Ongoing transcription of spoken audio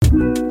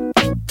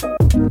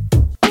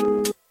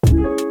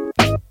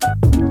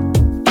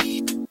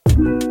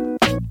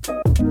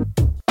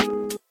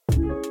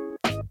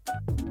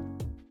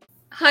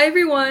Hi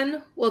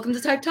everyone, welcome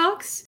to Type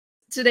Talks.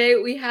 Today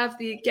we have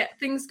the Get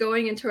Things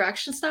Going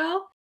interaction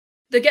style.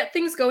 The Get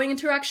Things Going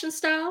interaction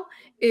style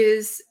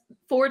is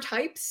 4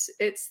 types.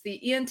 It's the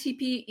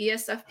ENTP,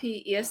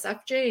 ESFP,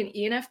 ESFJ, and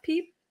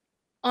ENFP.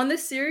 On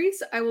this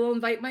series, I will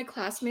invite my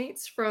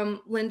classmates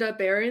from Linda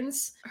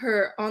Barron's,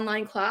 her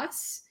online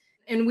class,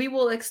 and we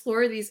will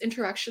explore these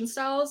interaction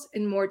styles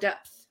in more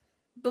depth.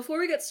 Before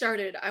we get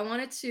started, I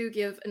wanted to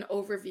give an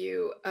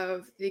overview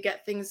of the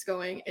Get Things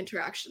Going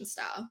interaction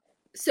style.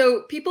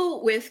 So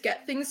people with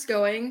Get Things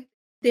Going,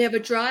 they have a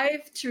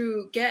drive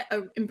to get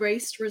an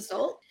embraced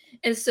result.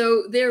 And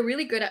so they're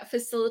really good at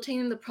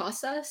facilitating the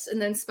process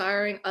and then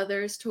inspiring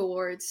others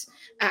towards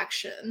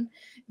action.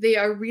 They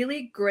are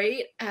really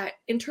great at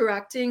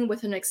interacting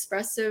with an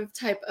expressive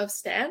type of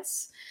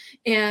stance.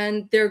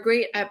 And they're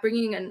great at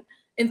bringing an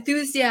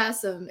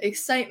enthusiasm,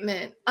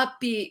 excitement,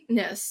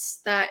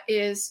 upbeatness that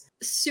is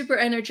super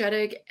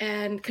energetic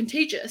and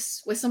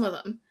contagious with some of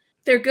them.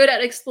 They're good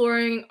at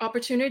exploring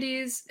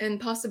opportunities and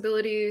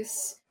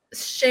possibilities,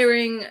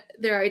 sharing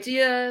their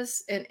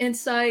ideas and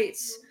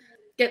insights,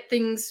 get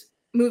things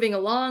moving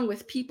along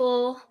with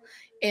people,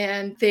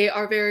 and they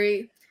are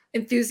very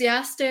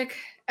enthusiastic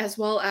as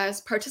well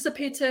as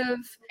participative,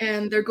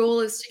 and their goal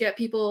is to get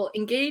people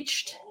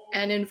engaged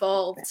and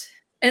involved.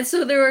 And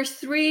so there are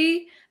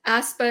 3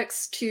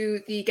 aspects to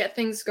the Get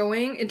Things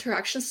Going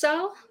interaction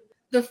style.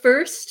 The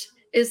first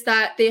is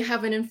that they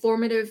have an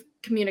informative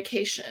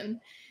communication.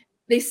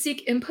 They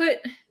seek input,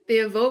 they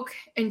evoke,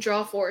 and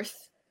draw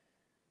forth.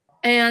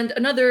 And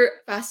another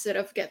facet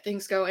of Get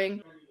Things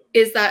Going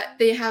is that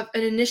they have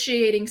an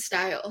initiating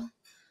style.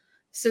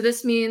 So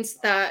this means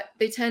that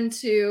they tend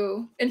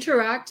to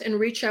interact and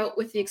reach out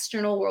with the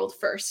external world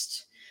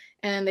first,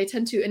 and they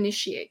tend to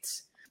initiate.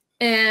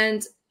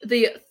 And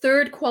the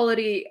third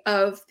quality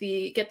of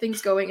the Get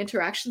Things Going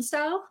interaction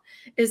style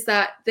is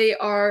that they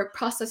are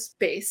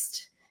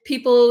process-based.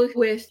 People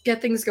with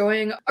Get Things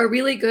Going are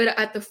really good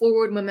at the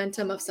forward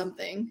momentum of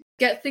something.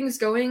 Get Things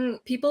Going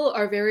people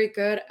are very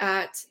good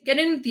at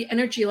getting the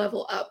energy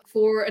level up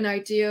for an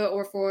idea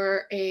or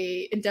for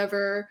a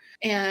endeavor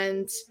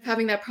and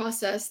having that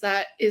process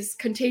that is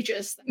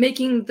contagious,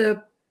 making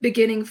the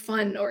beginning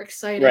fun or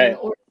exciting, right,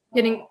 or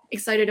getting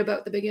excited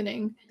about the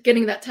beginning,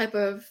 getting that type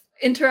of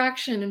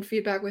interaction and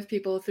feedback with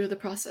people through the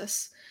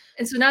process.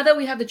 And so now that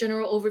we have the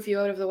general overview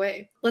out of the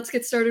way, let's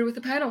get started with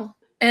the panel.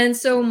 And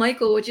so,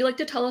 Michael, would you like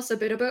to tell us a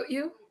bit about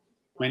you?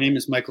 My name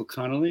is Michael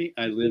Connolly.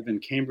 I live in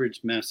Cambridge,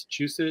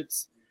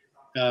 Massachusetts.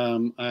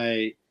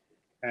 I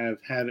have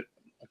had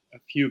a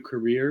few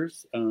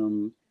careers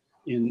in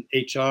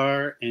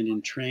HR and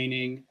in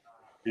training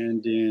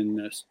and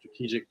in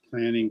strategic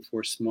planning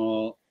for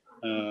small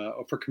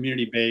or for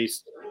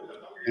community-based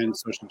and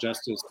social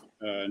justice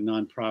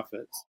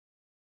nonprofits.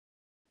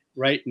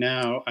 Right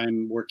now,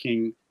 I'm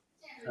working,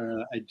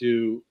 I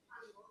do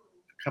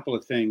a couple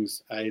of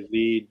things. I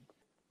lead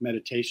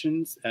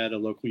meditations at a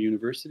local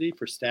university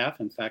for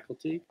staff and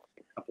faculty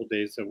a couple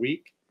days a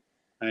week.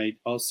 I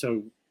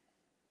also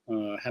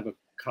have a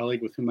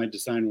colleague with whom I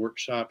design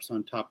workshops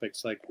on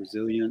topics like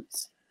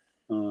resilience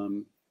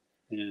and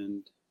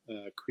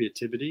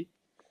creativity,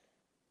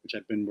 which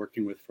I've been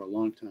working with for a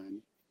long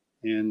time.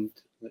 And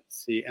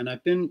let's see, and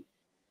I've been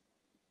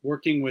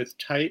working with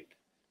Type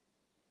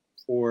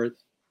for,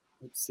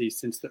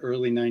 since the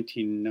early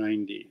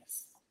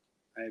 1990s.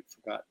 I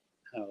forgot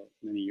how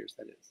many years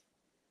that is.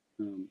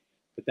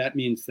 But that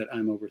means that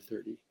I'm over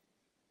 30.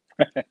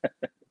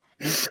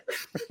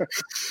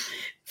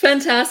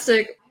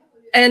 Fantastic.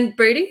 And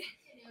Brady?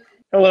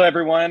 Hello,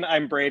 everyone.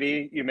 I'm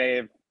Brady. You may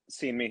have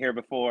seen me here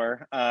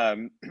before.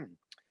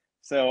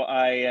 So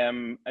I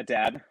am a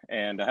dad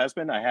and a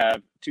husband. I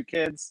have 2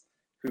 kids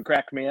who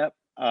crack me up.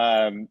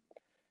 And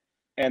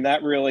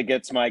that really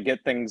gets my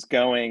Get Things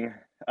Going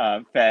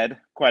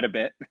fed quite a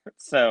bit.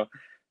 So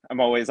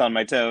I'm always on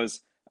my toes.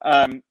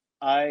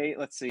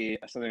 Let's see,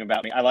 something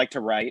about me. I like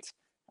to write.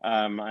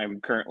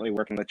 I'm currently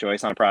working with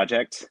Joyce on a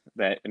project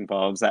that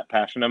involves that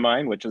passion of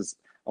mine, which is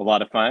a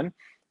lot of fun.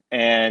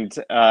 And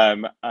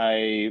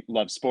I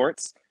love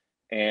sports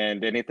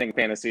and anything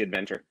fantasy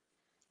adventure.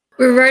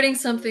 We're writing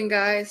something,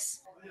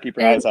 guys. Keep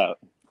your eyes out.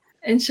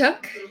 And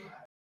Chuck?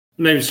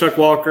 My name is Chuck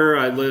Walker.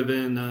 I live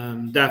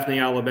in Daphne,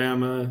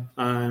 Alabama.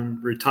 I'm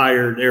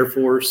retired Air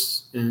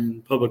Force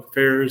in public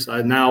affairs.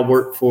 I now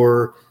work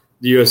for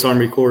the U.S.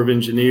 Army Corps of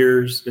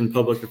Engineers in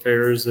public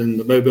affairs in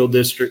the Mobile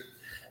District,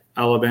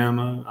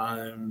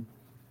 Alabama.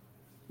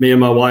 Me and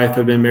my wife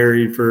have been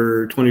married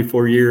for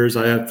 24 years.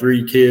 I have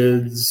 3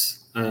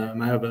 kids.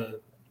 I have a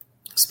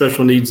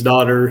special needs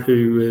daughter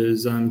who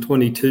is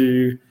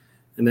 22.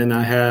 And then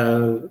I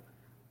have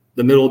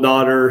the middle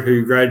daughter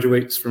who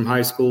graduates from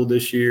high school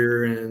this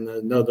year,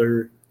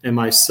 and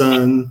my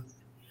son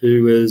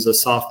who is a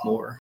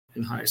sophomore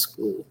in high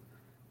school.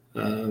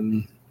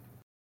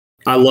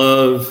 I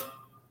love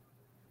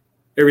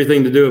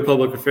everything to do with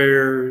public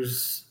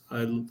affairs.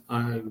 I'm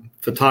a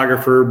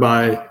photographer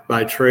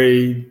by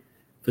trade,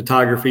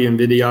 photography and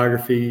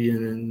videography.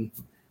 And then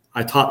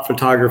I taught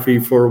photography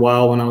for a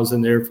while when I was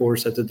in the Air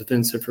Force at the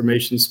Defense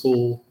Information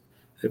School.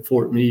 at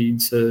Fort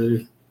Meade. So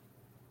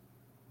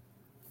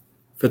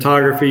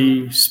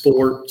photography,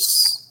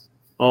 sports,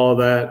 all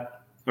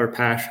that are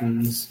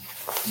passions.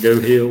 Go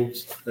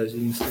Hills, as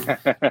you can see.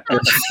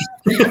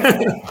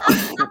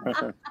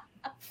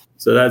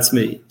 So that's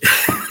me.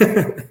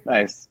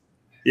 Nice.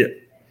 Yeah.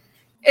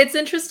 It's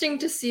interesting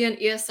to see an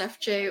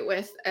ESFJ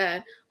with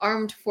an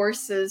armed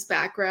forces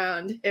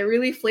background. It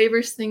really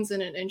flavors things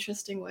in an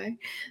interesting way.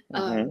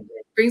 It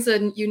brings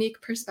a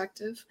unique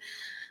perspective.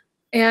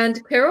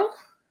 And Carol?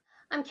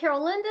 I'm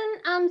Carol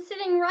Linden. I'm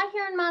sitting right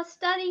here in my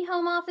study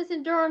home office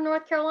in Durham,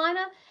 North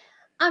Carolina.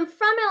 I'm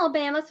from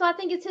Alabama, so I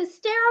think it's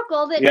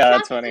hysterical that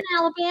Chuck is in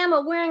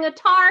Alabama wearing a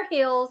Tar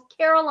Heels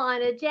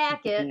Carolina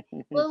jacket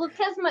with a little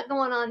kismet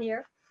going on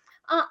here.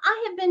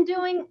 I've been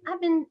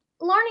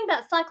learning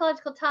about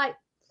psychological type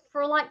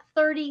for like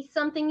 30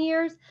 something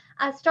years.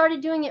 I started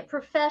doing it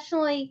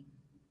professionally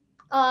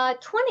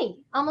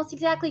 19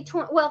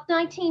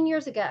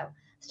 years ago.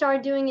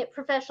 Started doing it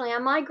professionally. I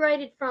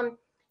migrated from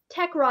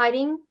tech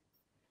writing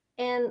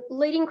and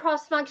leading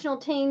cross-functional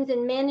teams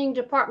and managing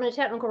Department of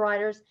Technical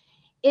Writers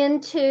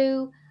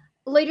into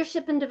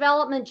leadership and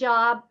development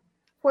job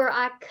where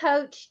I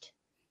coached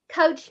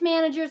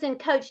managers and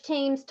coach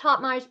teams,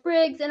 taught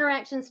Myers-Briggs,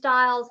 interaction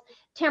styles,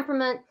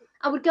 temperament.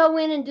 I would go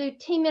in and do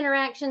team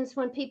interactions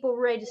when people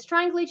were ready to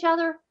strangle each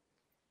other.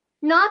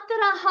 Not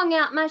that I hung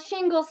out my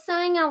shingle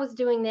saying I was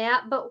doing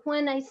that, but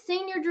when a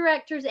senior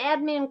director's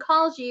admin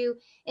calls you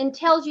and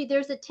tells you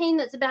there's a team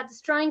that's about to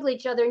strangle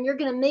each other and you're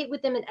going to meet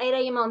with them at 8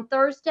 a.m. on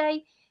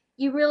Thursday,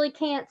 you really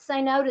can't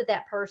say no to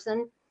that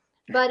person.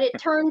 But it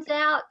turns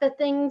out the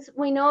things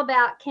we know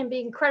about can be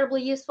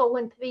incredibly useful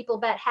when people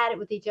about had it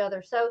with each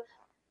other. So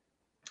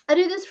I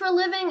do this for a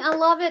living. I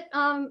love it.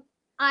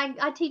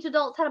 I teach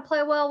adults how to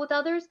play well with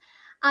others.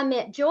 I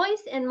met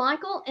Joyce and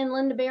Michael in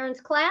Linda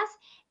Barron's class,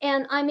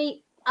 and I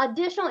meet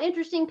additional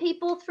interesting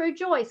people through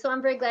Joyce. So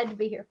I'm very glad to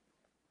be here.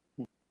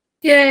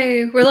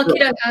 Yay. We're lucky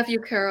to have you,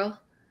 Carol.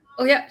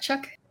 Oh, yeah,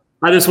 Chuck.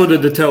 I just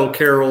wanted to tell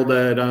Carol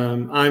that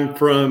I'm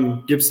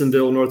from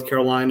Gibsonville, North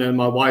Carolina, and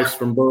my wife's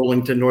from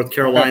Burlington, North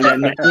Carolina.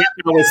 And the aunt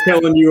I was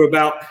telling you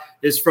about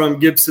is from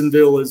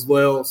Gibsonville as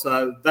well.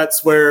 So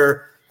that's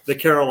where the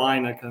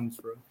Carolina comes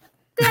from.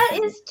 That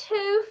is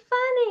too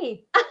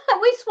funny.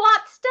 We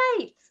swapped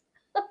states.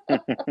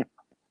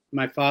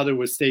 My father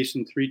was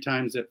stationed 3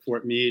 times at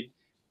Fort Meade.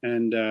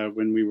 And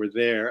when we were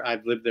there,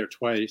 I've lived there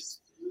twice.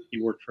 He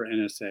worked for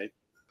NSA.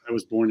 I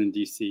was born in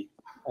D.C.,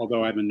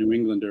 although I'm a New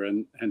Englander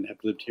and have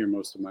lived here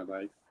most of my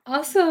life.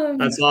 Awesome.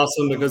 That's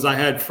awesome because I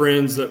had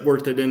friends that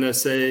worked at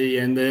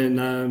NSA. And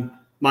then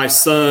my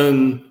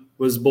son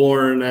was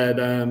born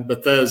at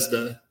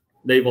Bethesda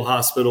Naval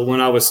Hospital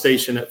when I was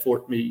stationed at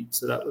Fort Meade.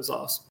 So that was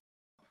awesome.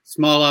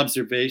 Small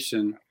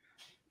observation.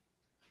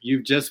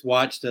 You've just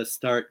watched us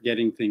start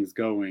getting things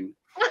going.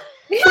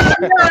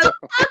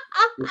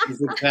 This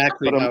is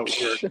exactly how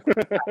it works.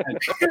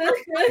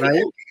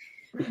 Right?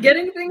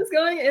 Getting things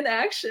going in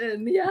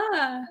action.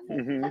 Yeah.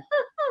 Mm-hmm.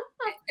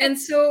 And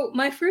so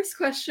my first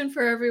question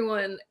for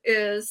everyone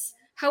is,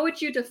 how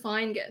would you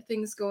define get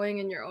things going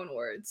in your own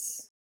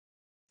words?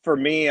 For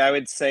me, I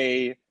would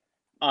say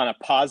on a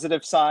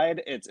positive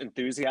side, it's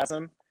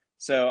enthusiasm.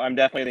 So I'm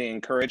definitely the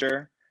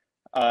encourager.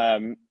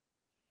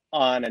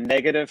 On a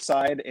negative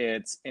side,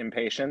 it's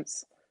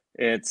impatience.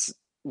 It's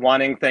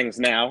wanting things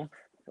now,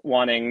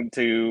 wanting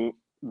to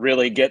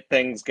really get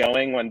things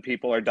going when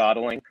people are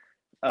dawdling.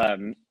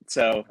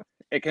 So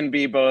it can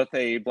be both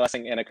a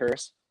blessing and a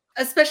curse.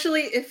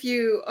 Especially if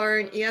you are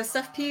an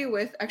ESFP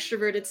with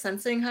extroverted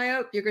sensing high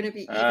up, you're going to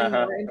be even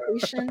more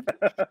impatient.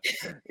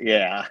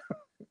 Yeah.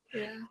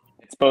 Yeah.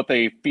 It's both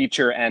a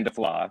feature and a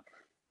flaw.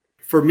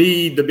 For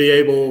me to be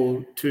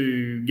able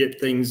to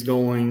get things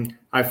going,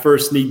 I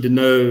first need to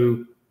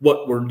know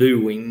what we're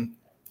doing.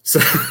 So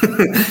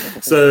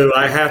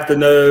I have to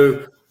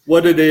know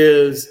what it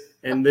is,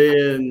 and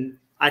then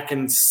I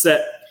can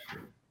set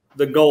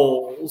the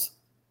goals.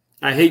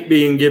 I hate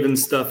being given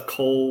stuff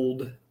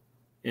cold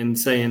and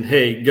saying,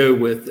 hey, go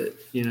with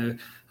it. You know,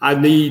 I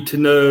need to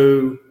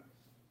know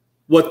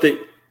what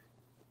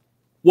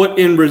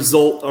end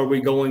result are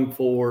we going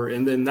for?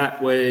 And then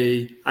that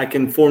way I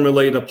can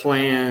formulate a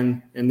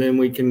plan, and then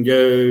we can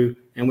go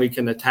and we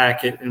can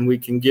attack it, and we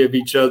can give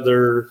each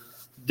other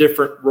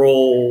different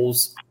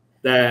roles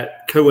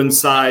that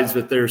coincides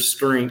with their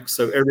strengths.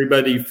 So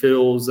everybody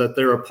feels that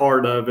they're a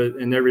part of it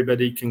and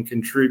everybody can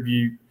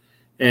contribute,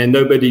 and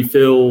nobody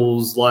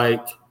feels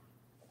like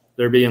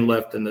they're being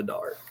left in the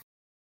dark.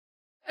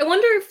 I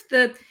wonder if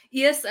the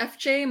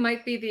ESFJ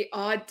might be the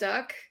odd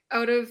duck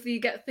out of the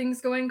Get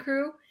Things Going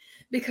crew,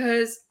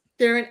 because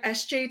they're an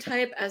SJ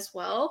type as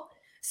well.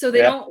 So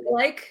they don't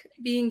like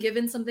being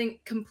given something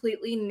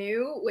completely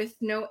new with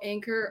no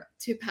anchor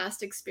to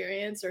past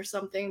experience or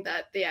something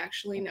that they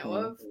actually know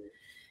of.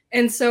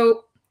 And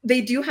so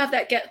they do have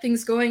that get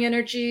things going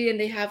energy, and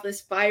they have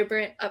this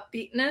vibrant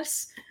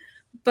upbeatness,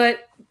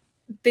 but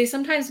they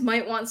sometimes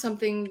might want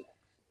something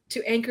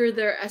to anchor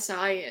their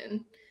SI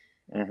in.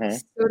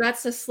 So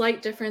that's a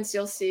slight difference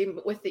you'll see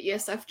with the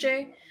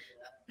ESFJ.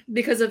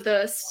 because of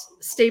the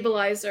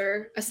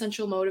stabilizer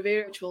essential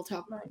motivator, which we'll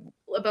talk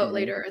about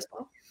later as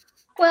well.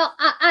 Well,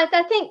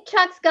 I think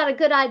Chuck's got a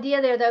good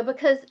idea there, though,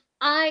 because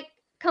I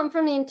come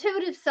from the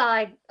intuitive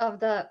side of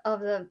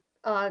the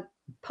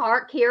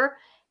park here,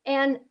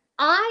 and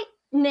I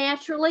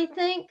naturally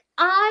think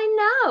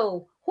I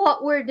know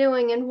what we're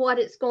doing and what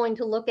it's going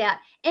to look at.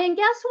 And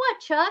guess what,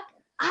 Chuck?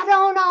 I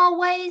don't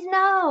always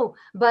know,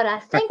 but I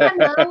think I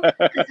know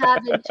because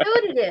I've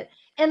intuited it.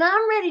 And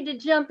I'm ready to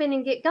jump in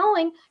and get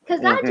going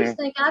because I just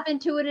think I've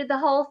intuited the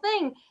whole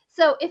thing.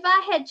 So if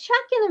I had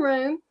Chuck in the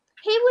room,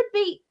 he would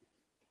be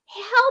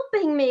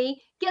helping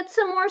me get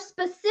some more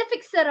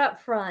specifics set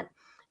up front.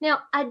 Now,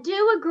 I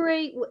do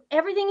agree with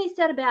everything he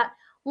said about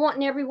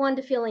wanting everyone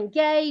to feel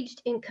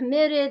engaged and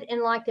committed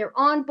and like they're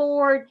on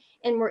board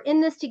and we're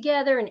in this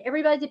together and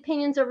everybody's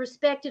opinions are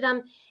respected.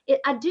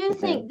 I do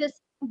think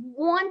this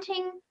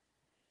wanting,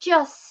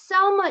 just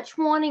so much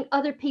wanting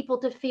other people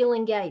to feel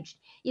engaged.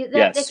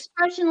 That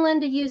expression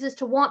Linda uses,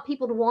 to want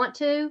people to want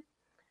to,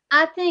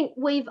 I think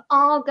we've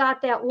all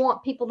got that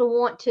want people to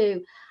want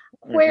to.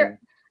 Where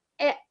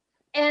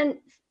and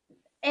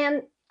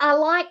I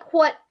like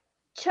what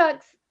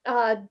Chuck's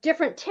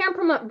different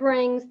temperament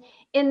brings,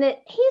 in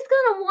that he's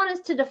going to want us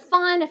to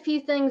define a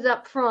few things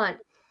up front.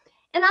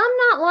 And I'm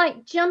not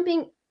like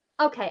jumping.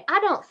 Okay, I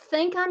don't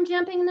think I'm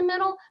jumping in the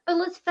middle, but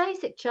let's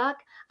face it, Chuck,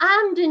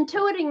 I'm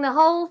intuiting the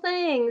whole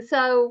thing.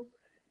 So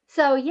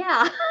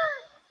yeah.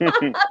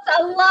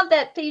 I love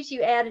that piece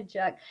you added,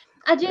 Chuck.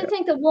 I do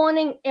think that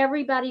wanting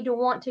everybody to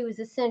want to is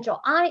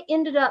essential. I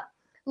ended up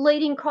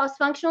leading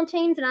cross-functional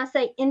teams, and I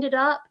say ended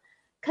up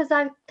because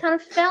I kind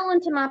of fell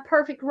into my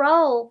perfect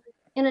role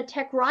in a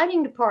tech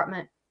writing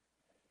department.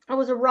 I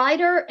was a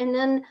writer, and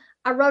then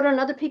I wrote on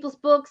other people's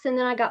books, and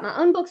then I got my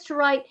own books to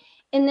write.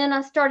 And then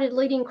I started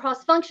leading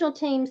cross-functional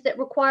teams that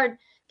required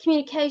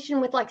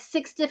communication with like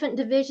 6 different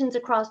divisions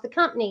across the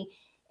company.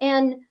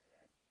 And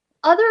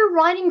other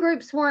writing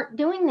groups weren't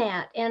doing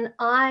that. And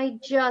I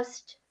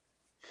just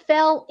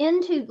fell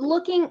into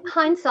looking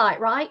hindsight,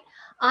 right?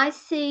 I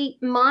see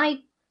my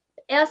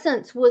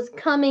essence was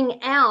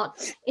coming out,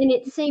 and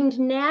it seemed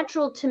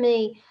natural to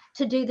me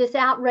to do this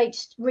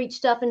outreach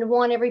stuff and to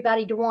want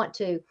everybody to want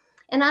to.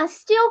 And I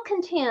still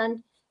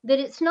contend that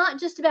it's not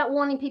just about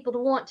wanting people to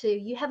want to.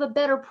 You have a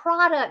better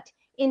product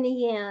in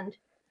the end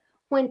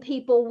when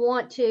people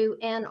want to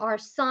and are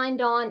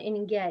signed on and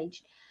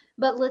engaged.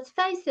 But let's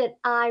face it,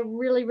 I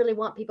really, really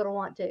want people to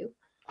want to.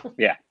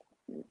 Yeah.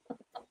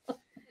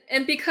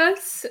 And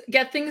because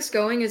Get Things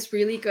Going is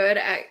really good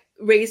at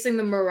raising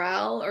the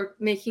morale or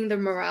making the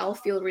morale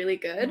feel really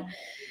good,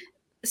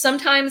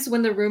 sometimes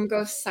when the room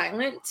goes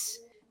silent,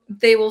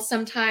 they will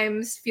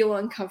sometimes feel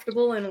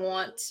uncomfortable and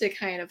want to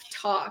kind of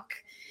talk.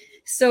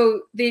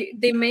 So they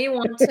may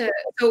want to,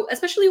 so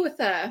especially with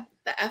the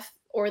F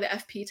or the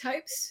FP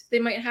types, they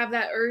might have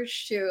that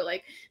urge to,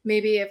 like,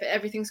 maybe if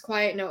everything's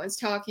quiet, no one's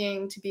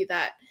talking, to be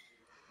that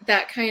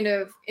kind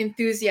of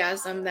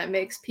enthusiasm that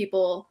makes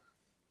people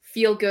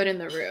feel good in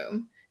the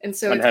room. And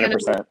so 100%. It's kind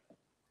of like,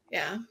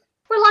 yeah.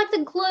 We're like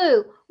the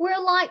glue. We're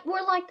like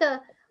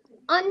the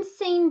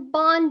unseen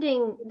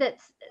bonding that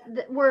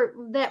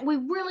we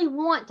really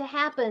want to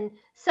happen.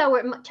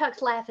 So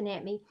Chuck's laughing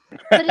at me,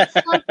 but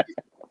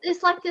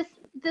it's like this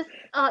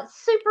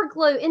super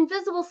glue,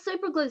 invisible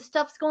super glue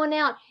stuff's going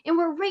out, and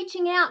we're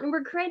reaching out and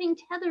we're creating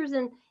tethers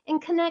and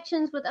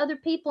connections with other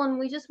people, and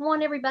we just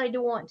want everybody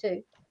to want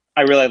to.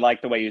 I really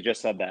like the way you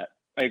just said that.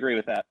 I agree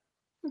with that.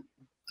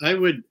 I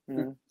would.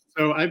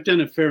 So I've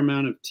done a fair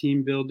amount of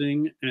team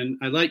building, and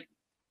I like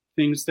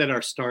things that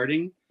are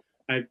starting.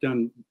 I've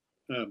done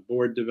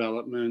board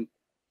development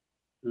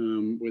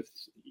with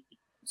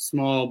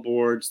small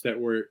boards that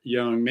were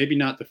young, maybe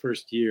not the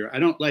first year. I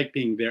don't like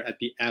being there at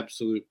the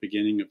absolute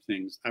beginning of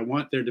things. I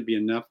want there to be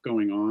enough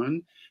going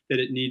on that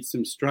it needs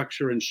some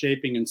structure and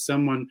shaping and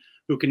someone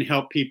who can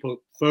help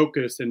people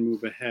focus and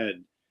move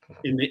ahead.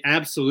 In the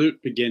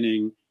absolute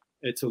beginning,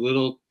 it's a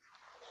little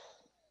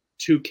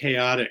too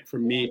chaotic for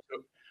me.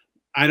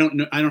 I don't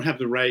know. I don't have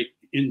the right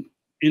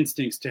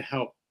instincts to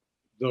help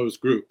those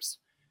groups.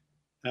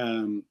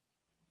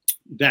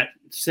 That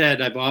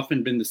said, I've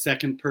often been the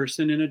second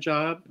person in a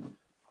job,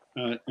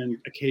 and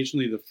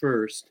occasionally the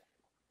first.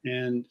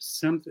 And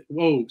something.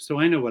 Whoa! So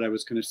I know what I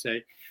was going to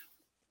say.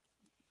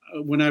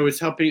 When I was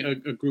helping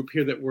a group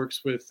here that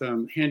works with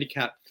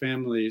handicapped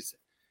families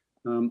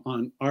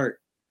on art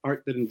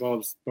that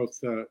involves both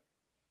the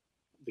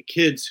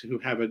kids who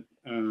have a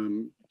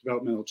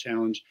developmental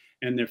challenge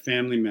and their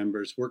family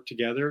members work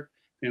together,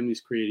 families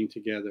creating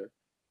together.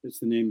 It's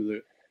the name of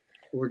the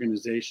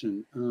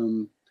organization.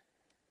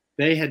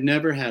 They had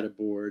never had a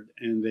board,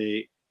 and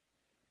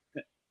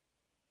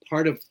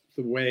part of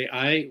the way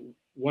I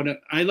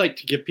like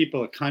to give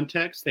people a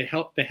context. They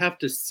have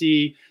to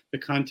see the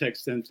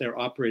context that they're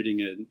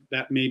operating in.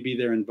 That may be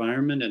their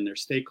environment and their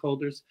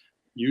stakeholders.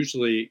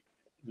 Usually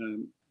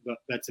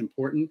that's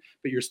important,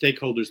 but your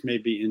stakeholders may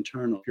be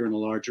internal if you're in a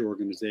larger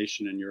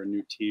organization and you're a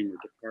new team or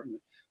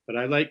department. But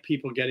I like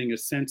people getting a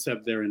sense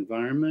of their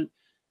environment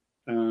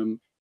and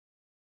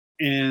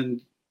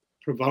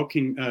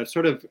provoking,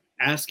 sort of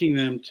asking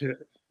them to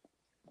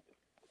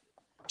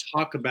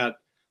talk about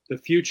the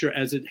future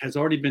as it has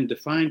already been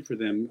defined for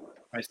them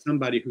by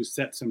somebody who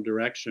set some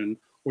direction,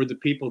 or the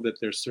people that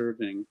they're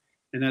serving,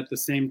 and at the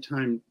same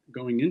time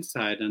going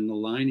inside and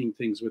aligning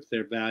things with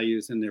their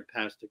values and their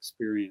past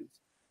experience.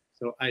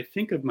 So I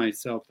think of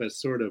myself as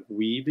sort of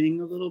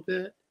weaving a little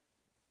bit,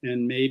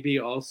 and maybe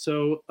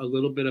also a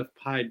little bit of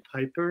Pied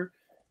Piper.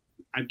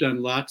 I've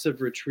done lots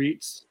of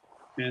retreats,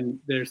 and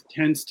there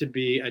tends to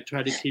be, I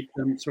try to keep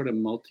them sort of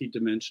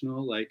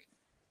multi-dimensional, like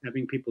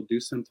having people do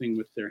something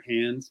with their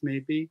hands,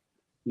 maybe,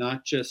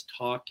 not just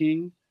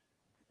talking.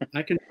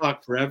 I can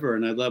talk forever,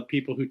 and I love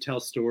people who tell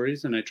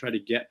stories, and I try to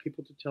get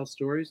people to tell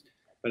stories,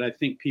 but I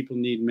think people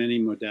need many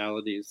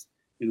modalities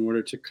in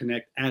order to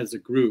connect as a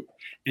group.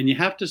 And you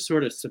have to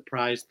sort of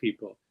surprise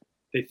people.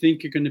 They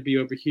think you're going to be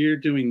over here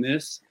doing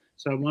this.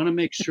 So I want to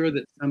make sure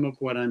that some of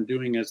what I'm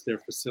doing as their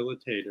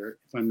facilitator,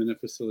 if I'm in a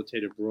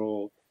facilitative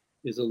role,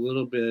 is a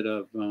little bit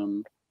of,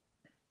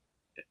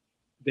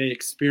 they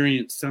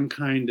experience some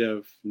kind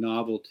of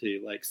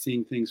novelty, like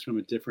seeing things from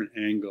a different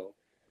angle.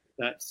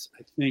 That's,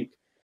 I think,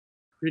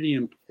 pretty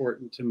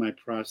important to my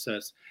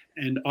process.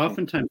 And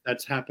oftentimes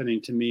that's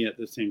happening to me at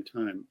the same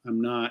time.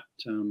 I'm not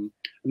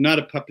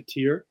a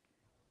puppeteer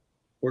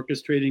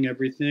orchestrating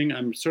everything.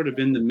 I'm sort of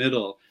in the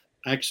middle.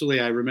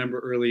 Actually, I remember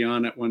early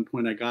on at one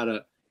point I got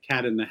a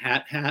Cat in the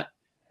Hat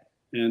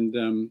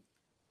and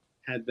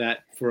had that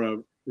for a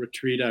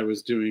retreat I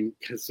was doing,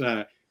 because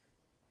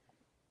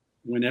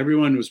when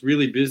everyone was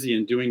really busy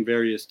and doing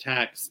various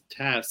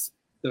tasks,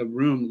 the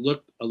room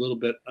looked a little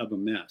bit of a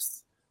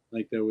mess.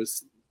 Like there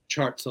was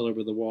charts all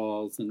over the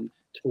walls and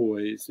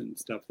toys and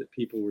stuff that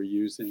people were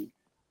using.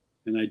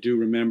 And I do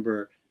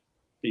remember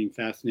being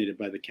fascinated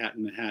by the Cat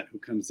in the Hat who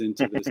comes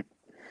into this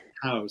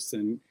house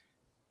and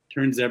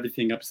turns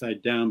everything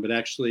upside down, but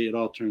actually it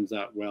all turns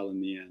out well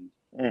in the end.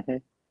 Mm-hmm.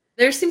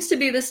 There seems to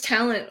be this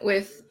talent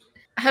with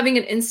having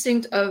an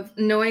instinct of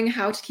knowing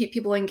how to keep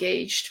people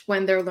engaged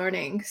when they're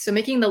learning. So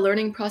making the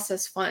learning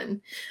process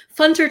fun.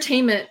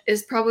 Funtertainment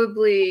is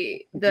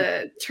probably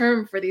the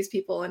term for these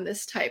people in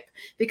this type,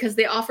 because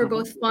they offer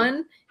both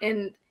fun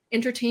and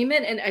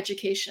entertainment and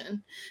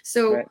education.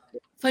 So right.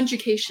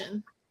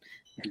 Funjucation.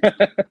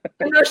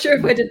 I'm not sure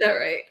if I did that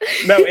right.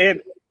 No,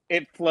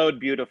 it flowed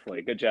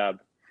beautifully. Good job.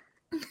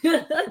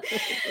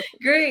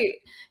 Great.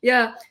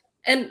 Yeah.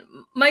 And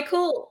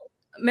Michael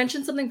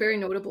mentioned something very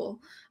notable.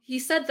 He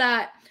said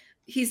that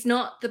he's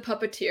not the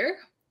puppeteer.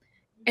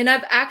 And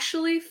I've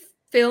actually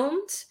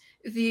filmed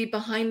the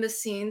behind the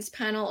scenes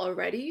panel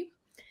already.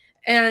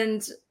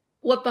 And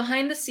what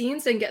behind the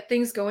scenes and Get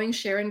Things Going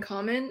share in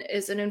common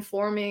is an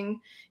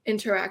informing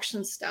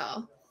interaction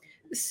style.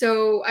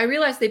 So I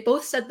realized they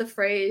both said the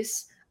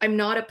phrase, "I'm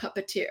not a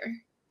puppeteer."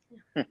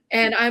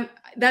 And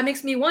that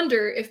makes me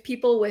wonder if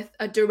people with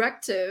a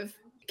directive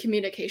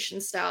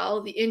communication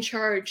style, the in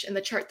charge and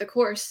the chart the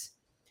course,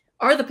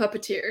 are the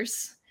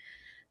puppeteers.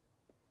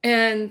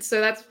 And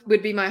so that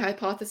would be my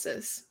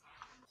hypothesis.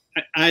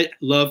 I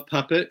love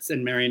puppets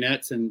and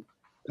marionettes and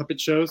puppet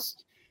shows,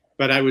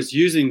 but I was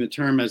using the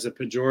term as a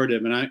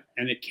pejorative,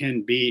 and it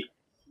can be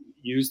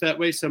used that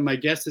way. So my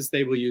guess is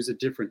they will use a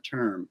different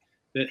term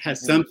that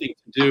has something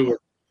to do with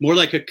more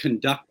like a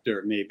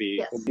conductor, maybe.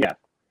 Yes. Yeah.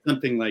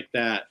 Something like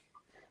that.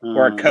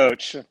 Or a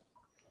coach,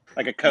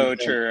 like a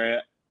coach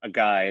or a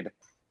guide.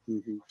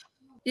 Mm-hmm.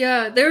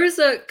 Yeah, there is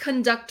a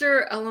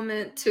conductor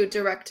element to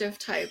directive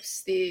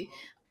types, the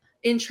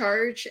in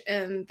charge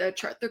and the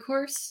chart the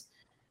course.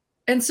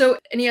 And so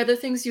any other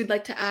things you'd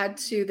like to add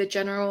to the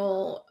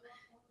general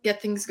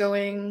Get Things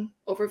Going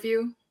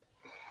overview?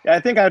 Yeah,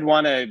 I think I'd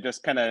want to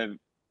just kind of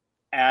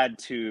add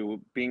to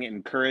being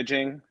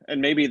encouraging.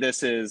 And maybe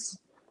this is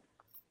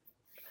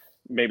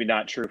maybe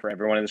not true for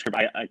everyone in this group.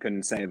 I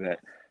couldn't say that.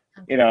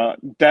 You know,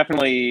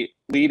 definitely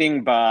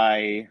leading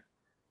by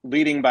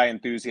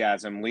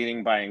enthusiasm,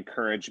 leading by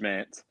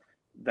encouragement,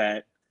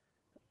 that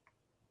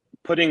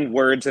putting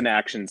words and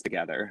actions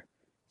together.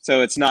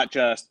 So it's not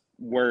just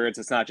words,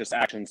 it's not just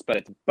actions, but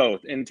it's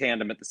both in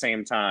tandem at the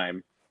same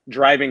time,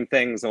 driving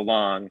things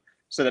along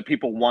so that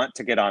people want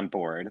to get on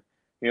board.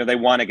 You know, they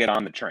want to get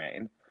on the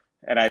train.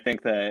 And I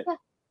think that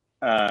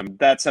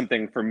that's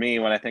something for me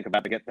when I think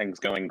about the Get Things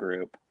Going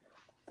group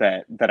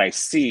that I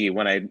see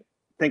when I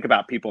think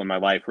about people in my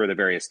life who are the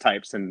various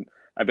types. And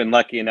I've been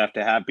lucky enough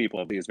to have people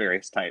of these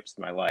various types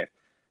in my life.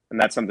 And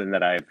that's something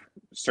that I've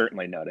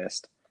certainly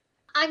noticed.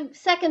 I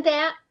second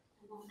that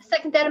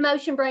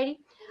emotion, Brady.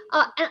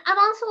 And I'd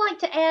also like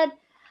to add,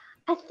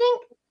 I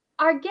think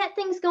our Get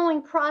Things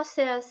Going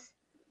process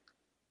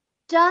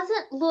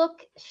doesn't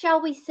look,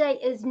 shall we say,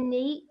 as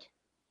neat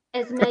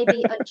as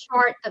maybe a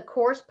chart the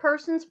course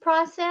person's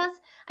process.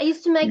 I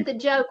used to make the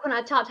joke when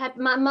I taught type,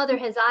 my mother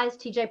has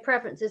ISTJ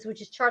preferences,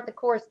 which is chart the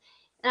course.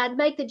 And I'd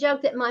make the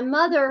joke that my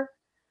mother's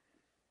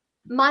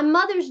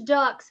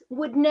ducks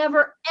would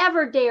never,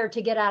 ever dare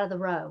to get out of the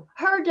row.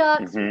 Her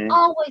ducks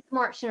always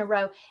marched in a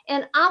row.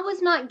 And I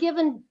was not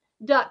given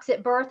ducks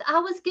at birth. I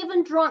was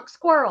given drunk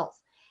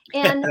squirrels.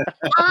 And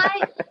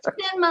I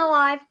spend my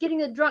life getting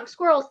the drunk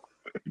squirrels.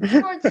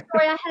 Short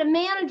story, I had a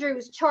manager who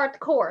was chart the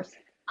course.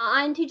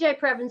 INTJ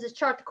preference is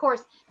chart the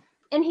course.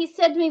 And he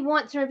said to me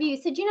once in review,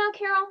 he said,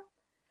 Carol,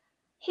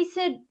 he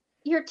said,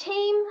 your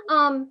team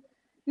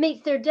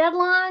meets their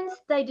deadlines.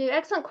 They do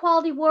excellent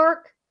quality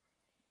work.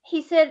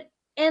 He said,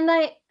 and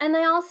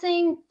they all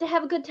seem to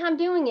have a good time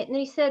doing it. And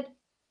he said,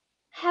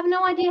 I have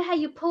no idea how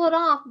you pull it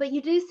off, but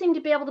you do seem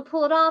to be able to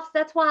pull it off. So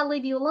that's why I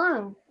leave you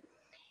alone.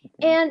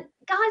 And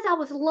guys, I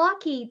was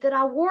lucky that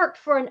I worked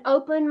for an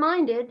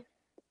open-minded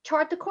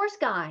chart the course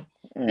guy,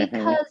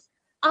 because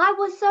I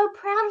was so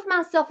proud of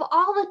myself for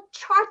all the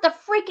chart the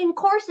freaking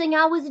coursing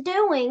I was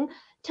doing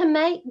to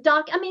make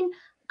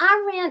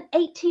I ran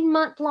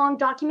 18-month-long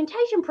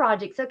documentation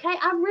projects. Okay,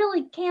 I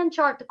really can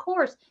chart the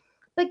course,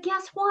 but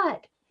guess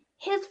what?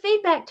 His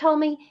feedback told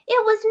me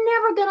it was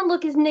never going to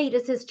look as neat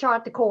as his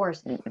chart the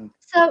course.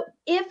 So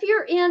if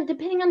you're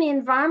depending on the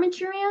environment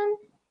you're in,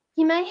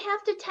 you may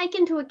have to take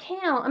into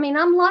account. I mean,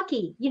 I'm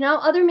lucky,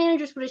 other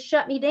managers would have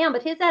shut me down,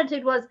 but his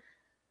attitude was,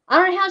 I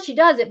don't know how she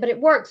does it, but it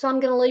works, so I'm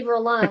going to leave her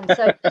alone.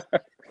 So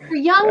for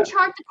young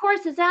chart the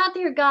courses out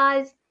there,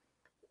 guys,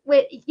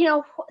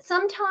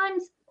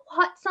 sometimes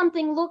what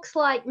something looks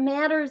like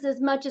matters as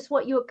much as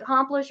what you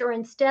accomplish or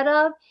instead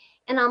of.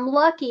 And I'm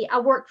lucky I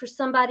worked for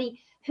somebody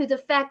who the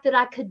fact that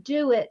I could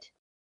do it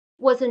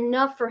was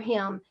enough for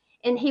him.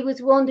 And he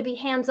was willing to be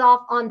hands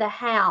off on the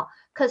how.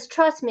 Because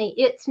trust me,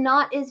 it's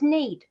not as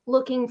neat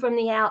looking from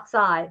the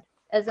outside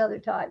as other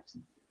types.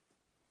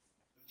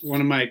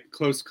 One of my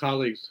close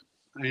colleagues,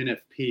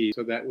 INFP,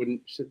 so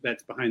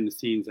that's behind the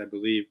scenes, I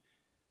believe.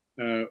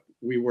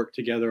 We work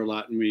together a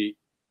lot, and we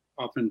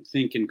often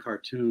think in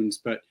cartoons,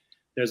 but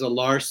there's a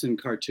Larson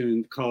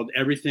cartoon called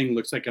Everything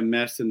Looks Like a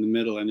Mess in the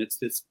Middle, and it's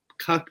this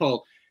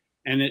couple,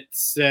 and it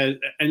says,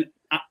 and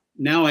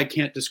now I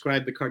can't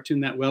describe the cartoon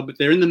that well, but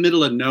they're in the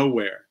middle of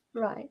nowhere.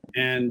 Right.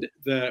 And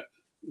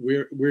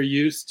we're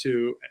used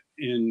to,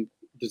 in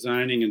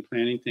designing and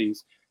planning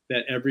things,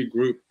 that every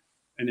group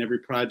and every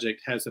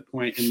project has a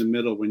point in the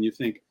middle when you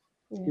think,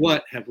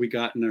 what have we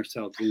gotten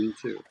ourselves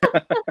into?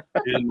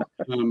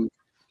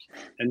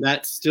 And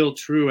that's still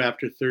true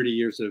after 30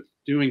 years of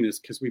doing this,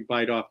 because we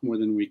bite off more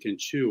than we can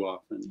chew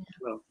often.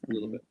 Well, a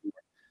little bit more.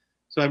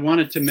 So I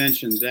wanted to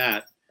mention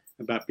that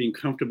about being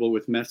comfortable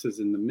with messes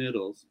in the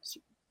middles,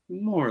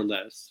 more or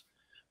less.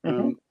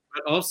 But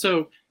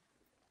also,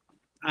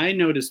 I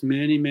noticed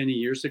many, many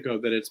years ago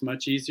that it's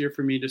much easier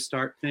for me to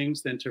start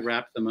things than to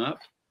wrap them up.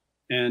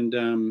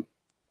 And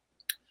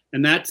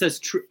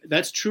that's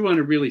true on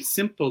a really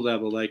simple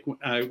level. Like,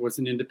 I was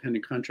an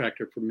independent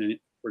contractor for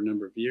a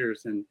number of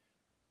years, and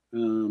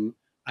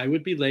I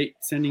would be late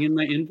sending in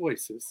my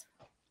invoices,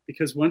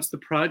 because once the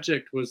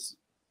project was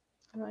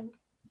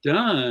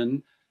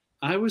done,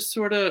 I was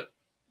sort of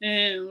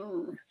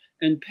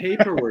and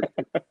paperwork.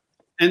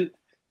 And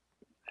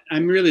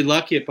I'm really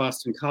lucky at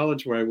Boston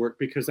College where I work,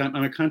 because I'm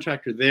a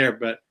contractor there,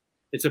 but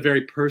it's a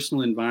very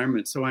personal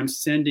environment. So I'm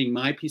sending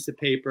my piece of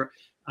paper.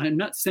 I'm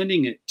not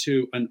sending it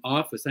to an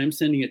office. I'm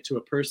sending it to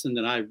a person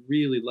that I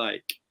really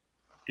like.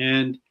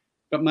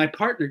 But my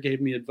partner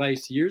gave me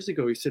advice years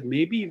ago. He said,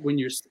 maybe when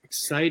you're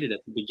excited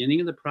at the beginning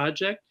of the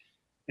project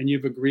and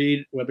you've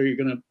agreed whether you're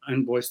going to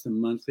invoice them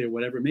monthly or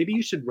whatever, maybe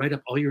you should write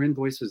up all your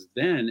invoices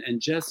then and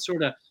just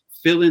sort of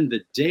fill in the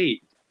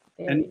date.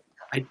 And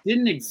I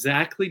didn't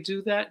exactly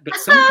do that, but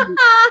sometimes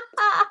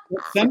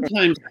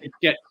I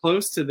get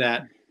close to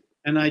that.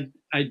 And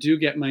I do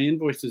get my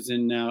invoices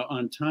in now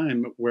on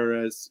time,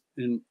 whereas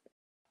in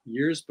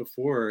years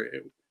before.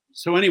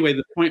 So anyway,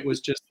 the point was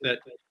just that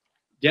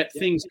get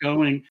things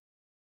going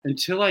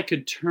until I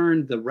could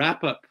turn the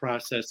wrap-up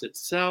process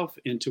itself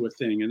into a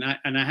thing. And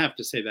I have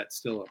to say that's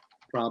still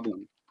a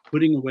problem.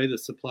 Putting away the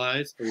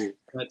supplies,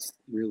 that's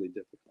really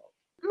difficult.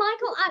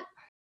 Michael,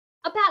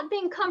 about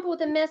being comfortable with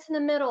the mess in the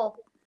middle,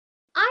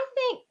 I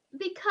think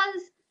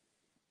because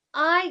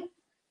I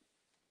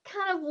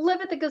kind of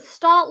live at the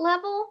Gestalt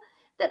level,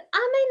 that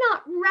I may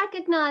not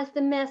recognize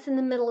the mess in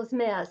the middle as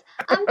mess.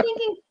 I'm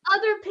thinking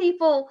other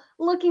people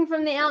looking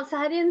from the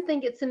outside in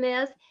think it's a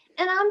mess.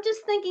 And I'm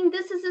just thinking,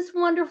 this is this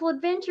wonderful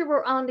adventure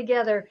we're on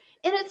together.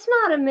 And it's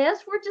not a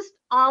mess. We're just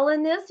all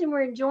in this and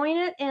we're enjoying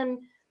it. And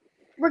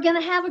we're going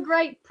to have a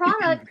great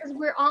product because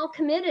we're all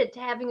committed to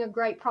having a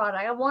great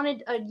product. I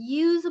wanted a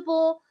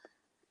usable,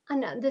 I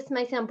know this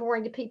may sound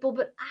boring to people,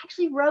 but I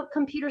actually wrote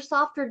computer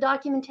software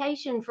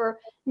documentation for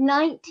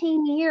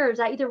 19 years.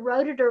 I either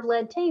wrote it or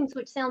led teams,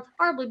 which sounds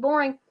horribly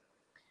boring.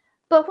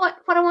 But what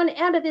I want to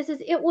add to this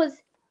is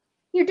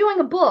you're doing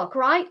a book,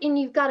 right? And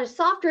you've got a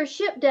software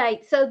ship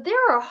date. So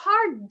there are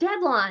hard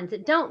deadlines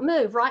that don't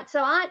move, right?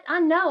 So I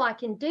know I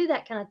can do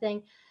that kind of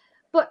thing.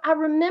 But I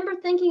remember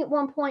thinking at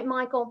one point,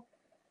 Michael,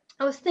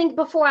 I was thinking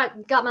before I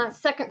got my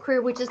second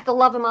career, which is the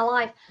love of my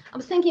life, I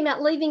was thinking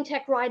about leaving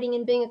tech writing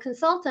and being a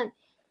consultant.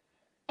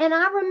 And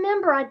I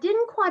remember I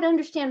didn't quite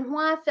understand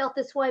why I felt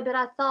this way, but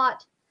I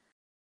thought,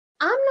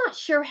 I'm not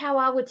sure how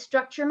I would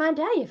structure my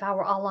day if I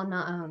were all on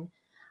my own.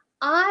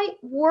 I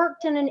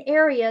worked in an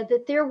area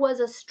that there was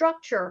a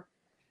structure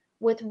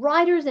with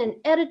writers and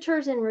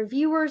editors and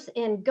reviewers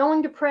and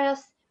going to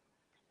press.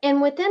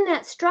 And within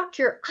that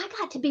structure, I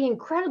got to be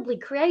incredibly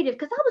creative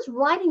because I was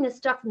writing this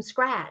stuff from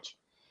scratch.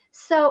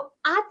 So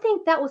I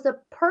think that was a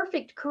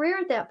perfect career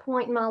at that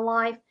point in my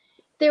life.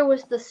 There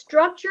was the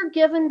structure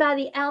given by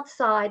the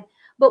outside,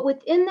 but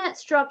within that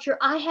structure,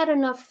 I had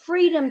enough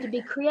freedom to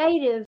be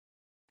creative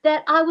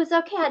that I was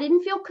okay. I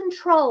didn't feel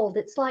controlled.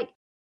 It's like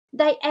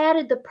they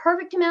added the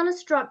perfect amount of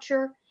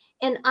structure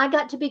and I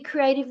got to be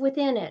creative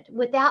within it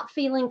without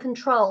feeling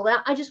controlled.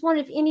 I just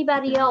wondered if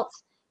anybody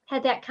else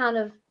had that kind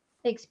of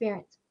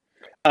experience.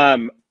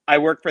 I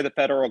work for the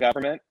federal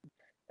government.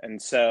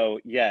 And so,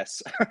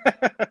 yes,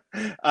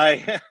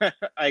 I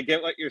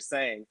get what you're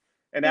saying.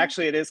 And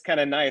actually, it is kind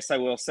of nice, I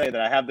will say,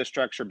 that I have the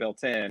structure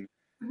built in.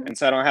 And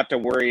so I don't have to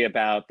worry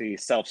about the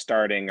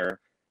self-starting or,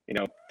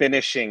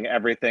 finishing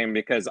everything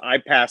because I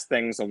pass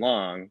things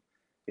along.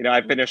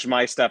 I finish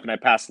my stuff and I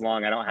pass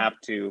along. I don't have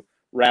to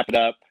wrap it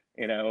up,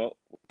 a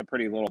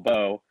pretty little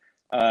bow.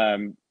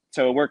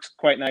 So it works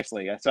quite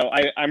nicely. So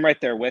I'm right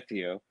there with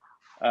you.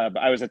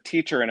 I was a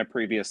teacher in a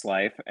previous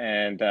life.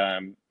 And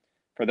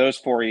for those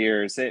 4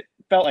 years, it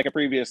felt like a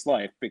previous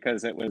life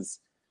because it was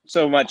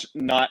so much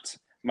not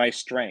my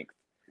strength.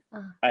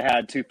 I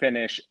had to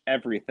finish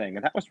everything,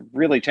 and that was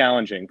really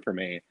challenging for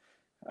me.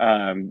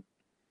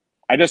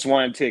 I just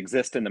wanted to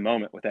exist in the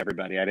moment with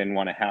everybody. I didn't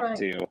want to have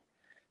to.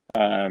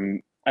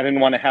 I didn't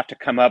want to have to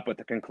come up with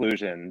the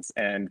conclusions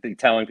and be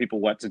telling people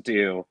what to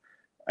do.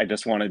 I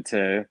just wanted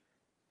to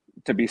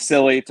be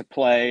silly, to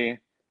play,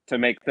 to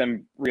make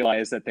them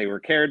realize that they were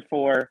cared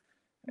for,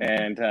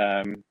 and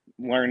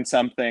learn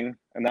something,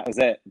 and that was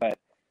it. But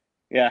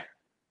yeah,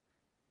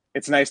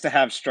 it's nice to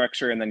have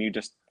structure, and then you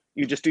just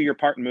do your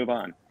part and move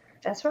on.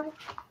 That's right.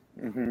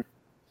 Mm-hmm.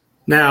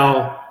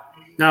 Now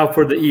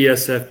for the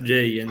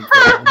ESFJ.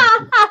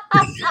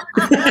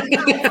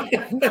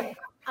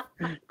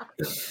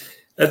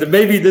 And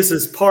maybe this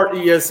is part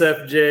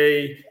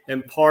ESFJ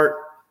and part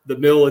the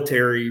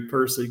military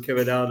person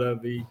coming out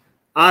of me.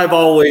 I've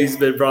always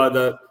been brought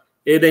up,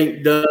 it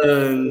ain't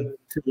done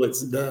till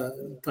it's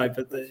done type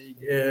of thing.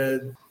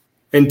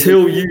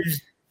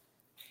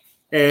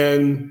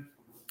 And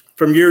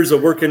from years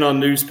of working on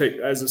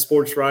newspaper as a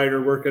sports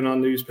writer, working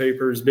on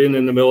newspapers, being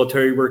in the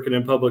military, working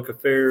in public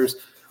affairs,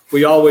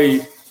 we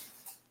always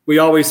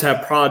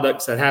have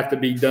products that have to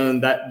be done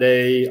that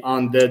day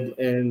on dead.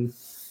 And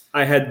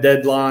I had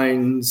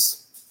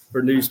deadlines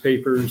for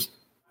newspapers.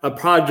 A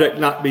project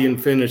not being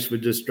finished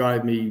would just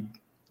drive me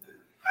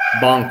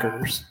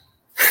bonkers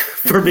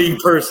for me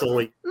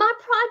personally. My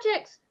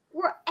projects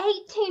were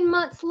 18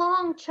 months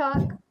long, Chuck.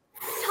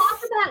 Talk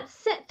about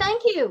it.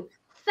 Thank you.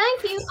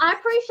 I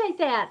appreciate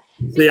that.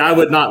 See, I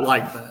would not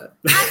like that.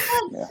 I've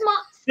had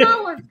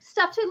smaller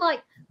stuff too,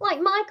 like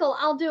Michael,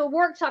 I'll do a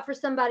workshop for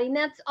somebody, and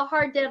that's a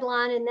hard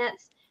deadline, and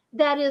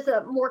that is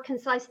a more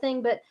concise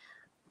thing. But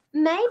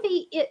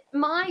maybe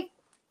my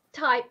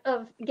type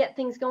of get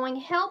things going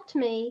helped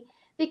me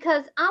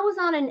because I was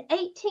on an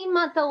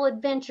 18-month-old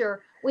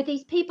adventure with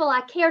these people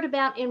I cared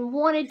about and I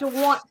wanted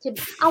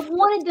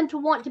them to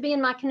want to be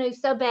in my canoe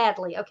so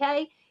badly.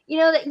 Okay.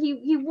 That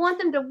you want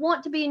them to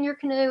want to be in your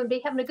canoe and be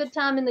having a good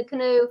time in the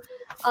canoe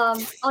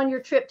on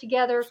your trip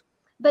together.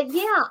 But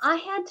yeah, I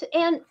had to,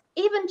 and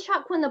even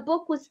Chuck, when the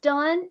book was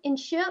done and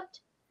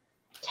shipped,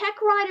 Tech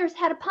Writers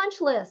had a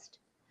punch list.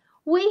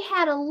 We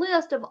had a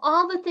list of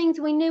all the things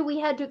we knew we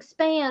had to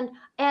expand,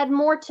 add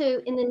more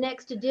to in the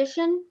next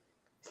edition.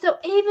 So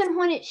even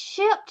when it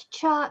shipped,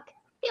 Chuck,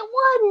 it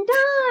wasn't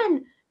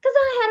done because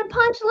I had a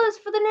punch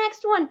list for the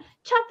next one.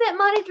 Chuck, that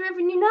might have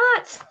driven you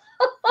nuts.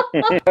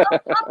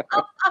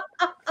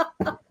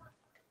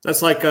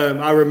 That's like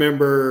I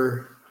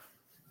remember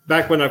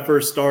back when I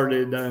first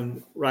started,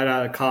 right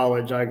out of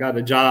college, I got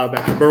a job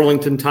at the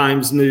Burlington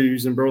Times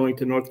News in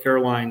Burlington, North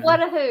Carolina.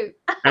 What a hoot!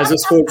 as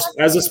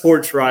a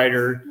sports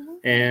writer,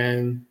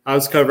 and I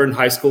was covering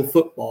high school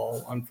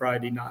football on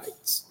Friday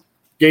nights.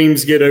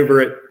 Games get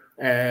over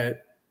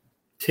at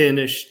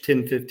 10-ish,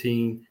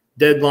 10:15.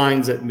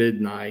 Deadlines at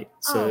midnight.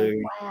 So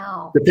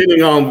wow.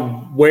 Depending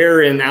on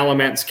where in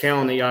Alamance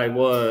County I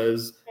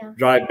was,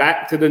 drive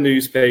back to the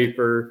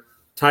newspaper,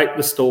 type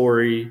the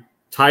story,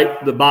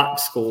 type the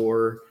box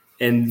score,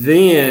 and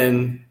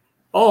then,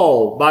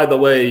 by the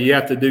way, you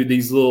have to do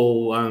these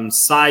little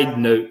side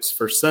notes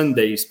for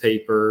Sunday's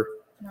paper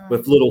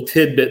with little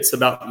tidbits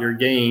about your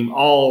game,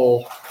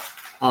 all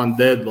on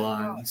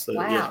deadline. So,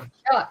 wow. Yeah.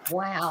 Chuck,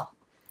 wow.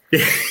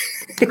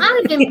 I'd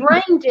have been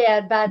brain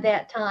dead by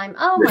that time.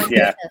 Oh my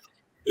goodness.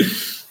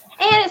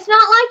 And it's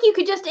not like you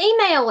could just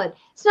email it.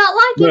 It's not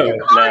like in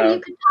your car you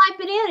could type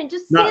it in and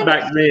just send Not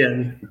back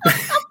then.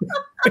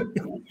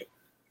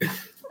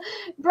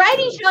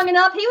 Brady's young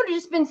enough, he would have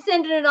just been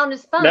sending it on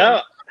his phone.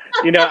 No,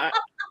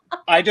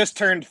 I just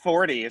turned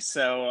 40,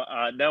 so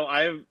no,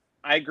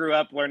 I grew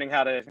up learning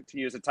how to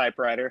use a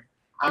typewriter.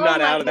 I'm not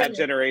out of that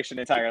generation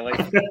entirely.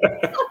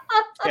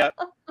 Yep.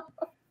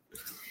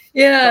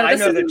 Yeah, I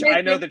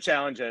know the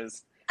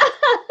challenges.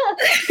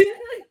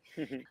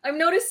 I'm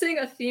noticing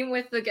a theme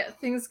with the get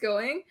things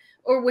going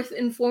or with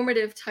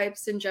informative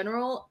types in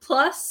general,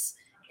 plus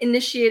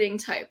initiating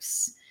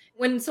types.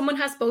 when someone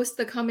has both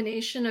the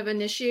combination of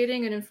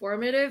initiating and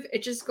informative,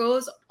 it just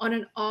goes on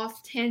an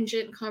off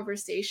tangent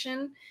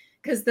conversation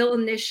because they'll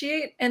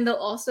initiate and they'll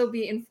also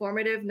be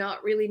informative,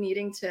 not really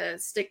needing to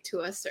stick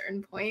to a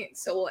certain point.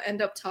 So we'll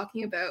end up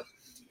talking about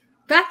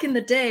back in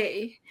the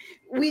day,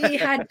 we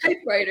had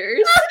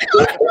typewriters.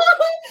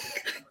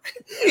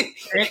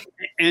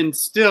 and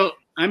still,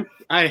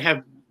 I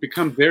have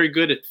become very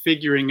good at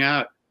figuring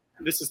out,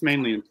 this is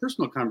mainly in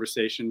personal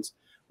conversations,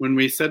 when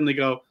we suddenly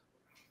go,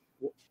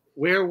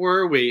 where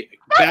were we?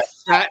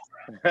 Backtracking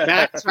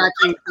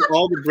through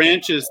all the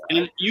branches,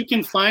 and you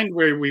can find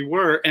where we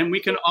were, and we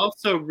can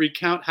also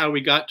recount how we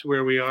got to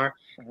where we are.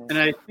 And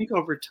I think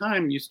over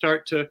time you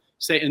start to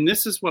say, and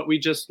this is what we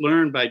just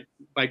learned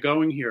by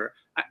going here.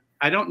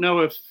 I don't know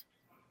if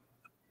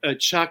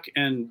Chuck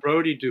and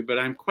Brody do, but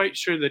I'm quite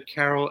sure that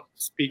Carol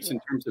speaks in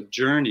terms of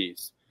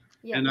journeys.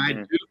 Yeah. And I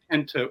do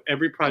tend to,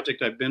 every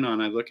project I've been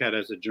on, I look at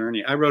as a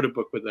journey. I wrote a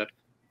book with a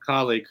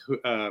colleague who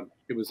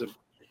was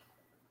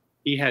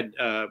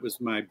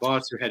my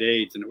boss who had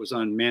AIDS, and it was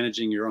on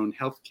managing your own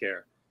health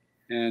care.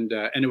 And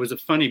it was a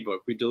funny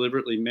book. We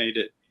deliberately made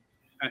it,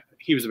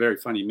 he was a very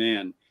funny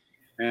man,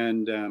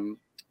 and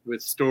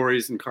with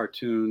stories and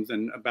cartoons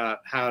and about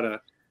how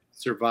to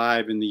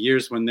survive in the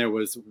years when there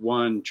was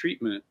one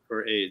treatment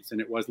for AIDS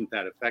and it wasn't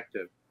that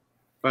effective.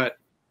 But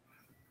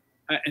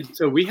and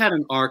so we had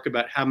an arc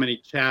about how many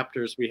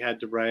chapters we had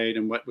to write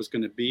and what was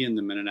going to be in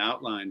them in an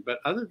outline. But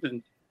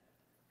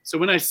so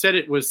when I said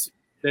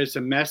there's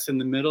a mess in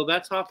the middle,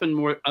 that's often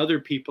more other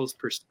people's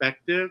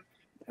perspective.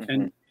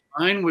 And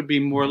mine would be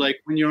more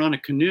like when you're on a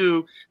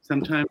canoe,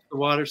 sometimes the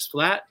water's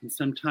flat and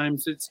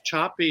sometimes it's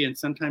choppy and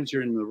sometimes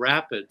you're in the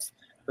rapids.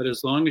 But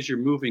as long as you're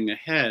moving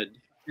ahead,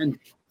 and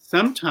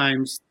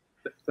sometimes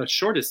the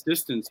shortest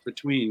distance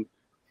between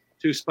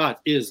two spots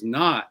is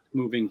not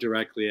moving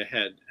directly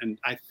ahead. And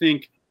I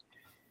think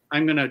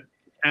I'm going to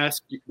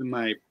ask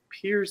my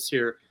peers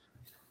here,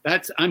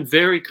 I'm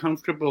very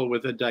comfortable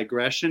with a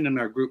digression in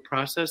our group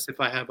process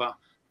if I have a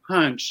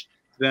hunch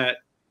that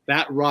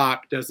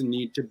rock doesn't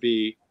need to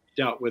be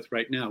dealt with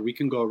right now. We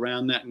can go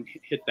around that and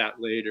hit that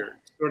later.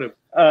 Sort of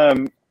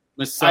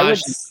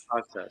massage the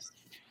process.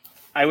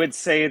 I would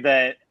say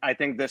that I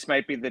think this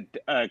might be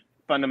the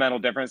fundamental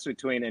difference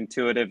between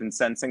intuitive and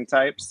sensing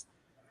types,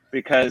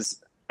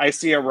 because I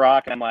see a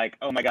rock and I'm like,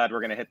 oh my God, we're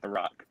going to hit the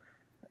rock.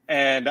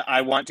 And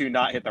I want to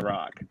not hit the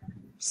rock.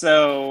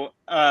 So,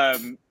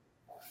 but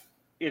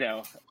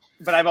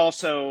I've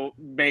also,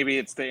 maybe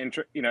it's the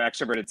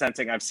extroverted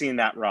sensing. I've seen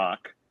that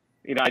rock,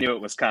 I knew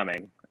it was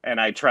coming and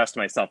I trust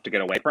myself to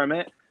get away from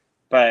it.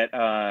 But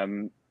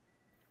no,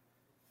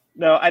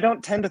 I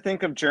don't tend to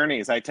think of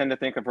journeys. I tend to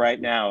think of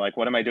right now, like,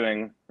 what am I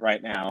doing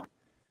right now?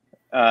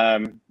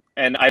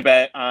 And I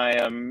bet I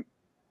am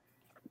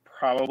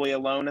probably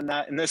alone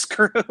in this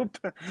group.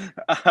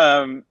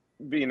 The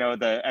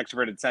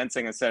extroverted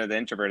sensing instead of the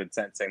introverted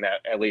sensing.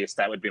 That, at least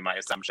that would be my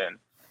assumption.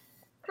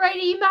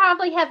 Brady, you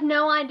probably have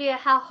no idea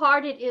how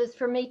hard it is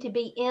for me to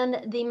be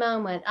in the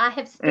moment. I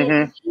have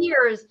spent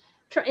years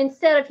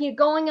instead of you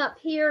going up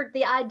here,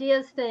 the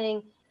ideas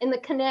thing and the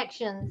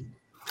connections,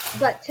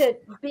 but to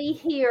be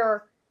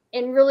here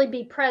and really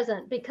be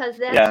present, because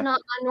that's not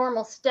my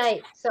normal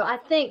state. So I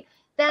think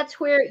that's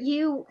where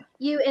you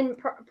and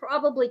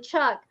probably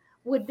Chuck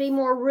would be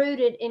more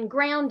rooted and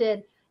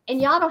grounded,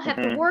 and y'all don't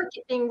have to work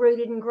at being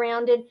rooted and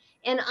grounded.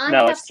 And I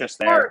have to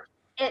work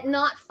at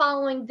not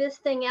following this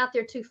thing out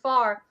there too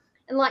far.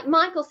 And like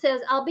Michael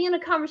says, I'll be in a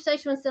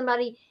conversation with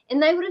somebody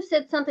and they would have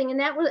said something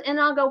and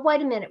I'll go,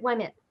 wait a minute.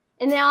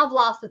 And now I've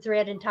lost the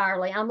thread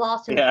entirely. I'm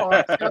lost in the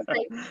forest. And I'll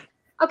say,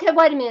 okay,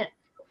 wait a minute.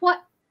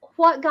 What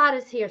got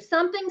us here?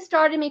 Something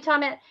started me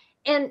talking about,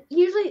 and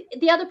usually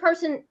the other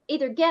person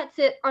either gets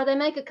it or they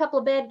make a couple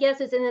of bad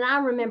guesses and then I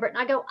remember it and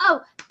I go,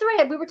 oh,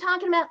 thread. We were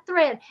talking about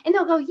thread. And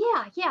they'll go,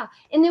 yeah.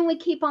 And then we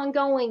keep on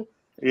going.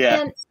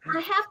 Yeah. And I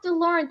have to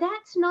learn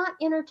that's not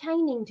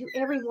entertaining to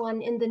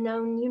everyone in the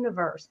known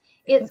universe.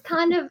 It's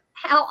kind of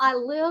how I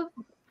live,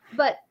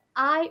 but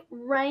I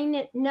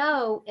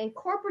know in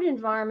corporate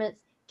environments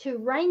to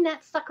rein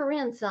that sucker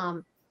in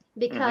some,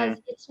 because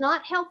it's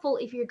not helpful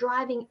if you're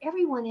driving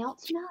everyone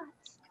else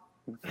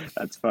nuts.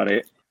 That's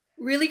funny.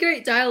 Really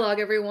great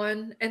dialogue,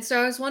 everyone. And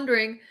so I was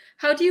wondering,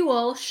 how do you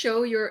all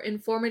show your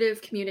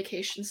informative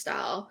communication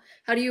style?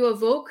 How do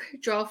you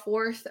draw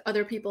forth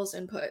other people's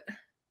input?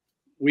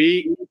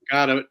 We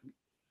got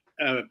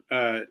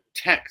a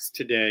text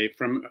today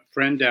from a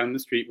friend down the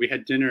street. We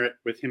had dinner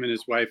with him and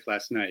his wife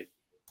last night.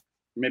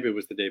 Maybe it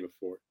was the day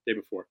before.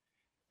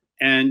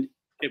 And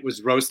it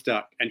was roast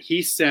duck. And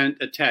he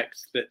sent a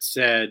text that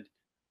said,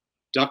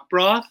 duck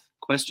broth, ?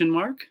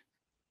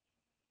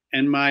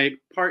 And my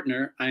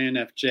partner,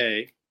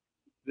 INFJ,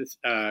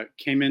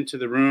 came into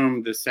the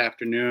room this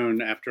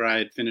afternoon after I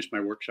had finished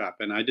my workshop.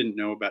 And I didn't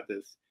know about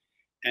this.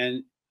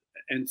 And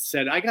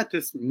said, I got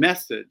this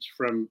message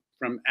from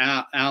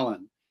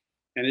Alan,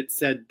 and it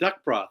said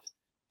duck broth.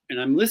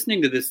 And I'm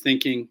listening to this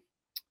thinking,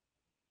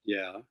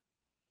 yeah,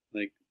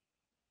 like,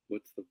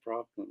 what's the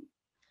problem?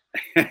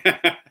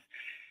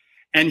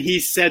 And he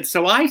said,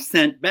 so I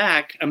sent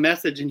back a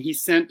message, and he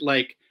sent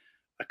like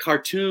a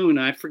cartoon.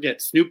 I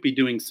forget, Snoopy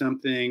doing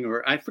something,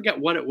 or I forget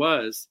what it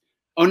was.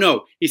 Oh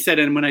no, he said,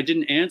 and when I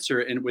didn't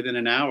answer, and within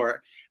an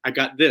hour, I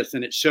got this,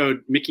 and it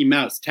showed Mickey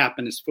Mouse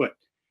tapping his foot.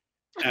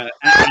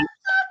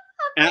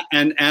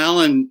 And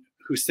Alan,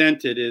 who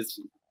sent it, is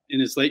in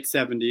his late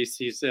 70s.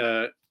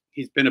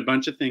 He's been a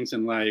bunch of things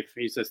in life.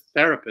 He's a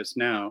therapist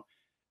now,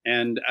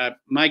 and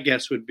my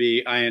guess would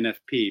be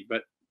INFP,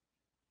 but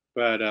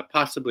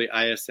possibly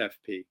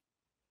ISFP.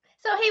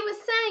 So he was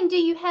saying, do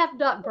you have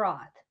duck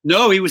broth?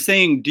 No, he was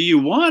saying, do you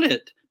want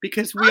it?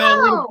 Because we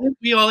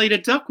all ate a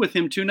duck with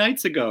him 2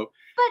 nights ago.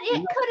 But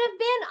it could have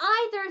been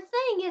either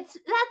thing.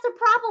 That's a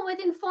problem with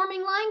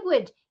informing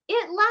language.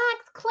 It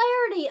lacks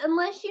clarity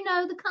unless you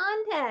know the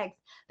context.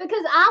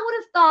 Because I would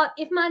have thought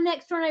if my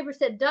next door neighbor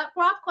said duck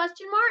broth ?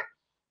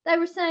 They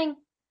were saying,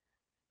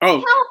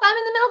 help, I'm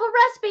in the middle of a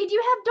recipe. Do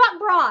you have duck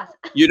broth?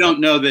 You don't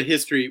know the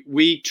history.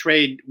 We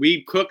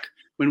cook.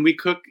 When we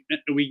cook,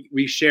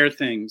 we share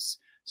things.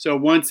 So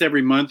once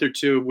every month or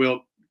two,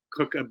 we'll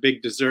cook a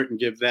big dessert and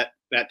give that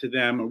to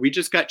them. Or we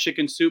just got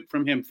chicken soup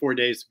from him 5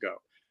 days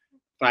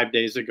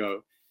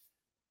ago.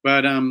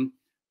 But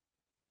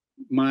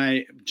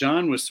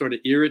John was sort of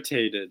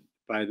irritated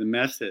by the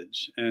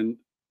message, and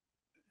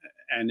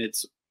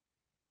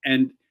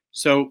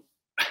so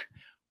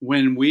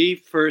when we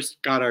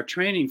first got our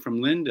training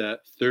from Linda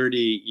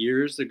 30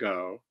 years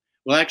ago,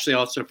 well, actually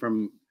also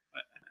from,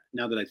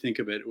 now that I think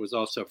of it, it was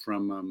also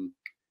from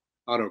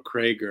Otto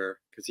Krager,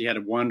 because he had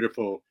a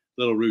wonderful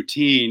little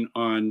routine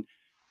on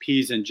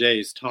P's and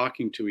J's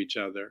talking to each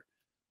other.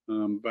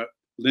 But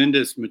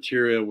Linda's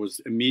material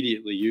was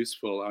immediately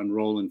useful on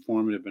role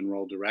informative and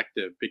role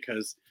directive,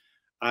 because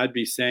I'd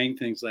be saying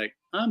things like,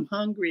 I'm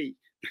hungry.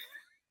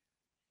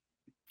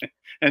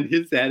 And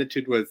his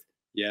attitude was,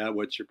 yeah,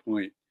 what's your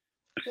point?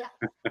 Yeah.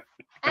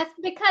 That's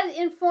because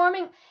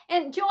informing,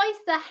 and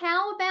Joyce, the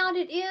how about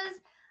it is,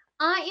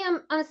 I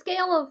am on a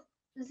scale of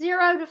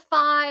 0 to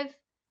 5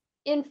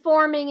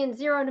 informing and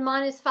 0 to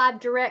 -5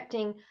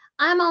 directing.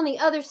 I'm on the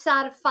other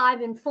side of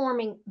 5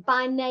 informing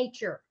by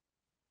nature.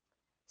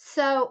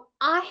 So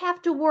I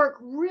have to work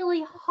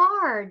really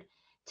hard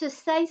to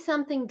say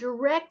something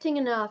directing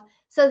enough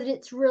so that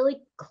it's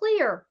really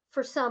clear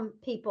for some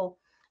people.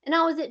 And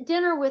I was at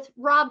dinner with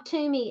Rob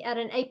Toomey at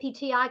an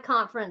APTI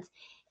conference.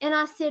 And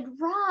I said,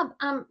 Rob,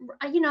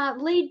 I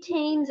lead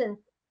teams and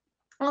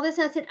all this.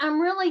 And I said,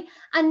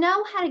 I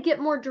know how to get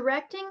more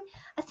directing.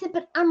 I said,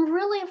 but I'm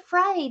really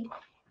afraid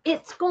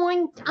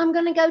I'm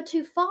going to go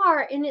too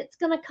far and it's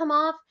going to come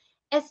off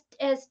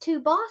as too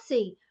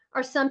bossy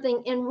or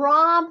something. And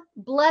Rob,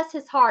 bless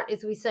his heart,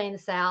 as we say in the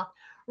South,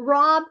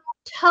 Rob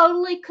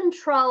totally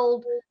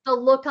controlled the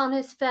look on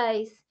his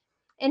face.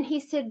 And he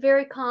said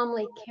very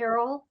calmly,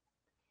 Carol,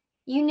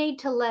 you need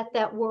to let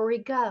that worry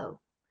go.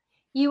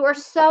 You are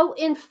so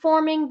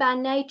informing by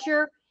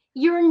nature.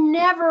 You're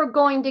never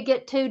going to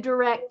get too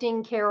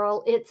directing,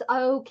 Carol. It's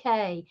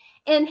okay.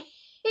 And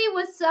he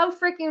was so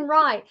freaking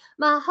right.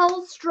 My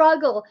whole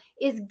struggle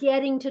is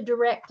getting to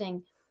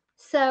directing.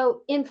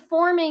 So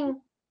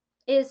informing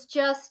is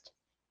just,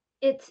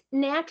 it's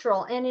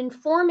natural. And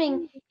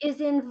informing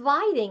is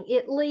inviting.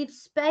 It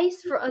leaves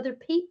space for other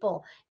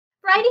people.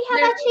 Brady, how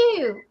about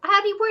you?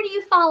 Where do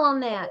you fall on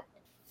that?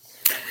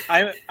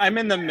 I'm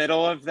in the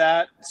middle of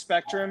that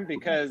spectrum,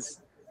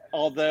 because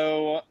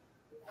although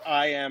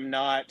I am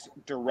not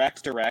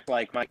direct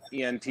like my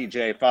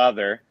ENTJ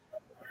father,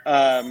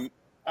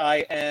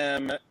 I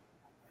am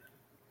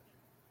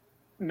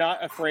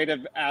not afraid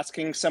of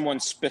asking someone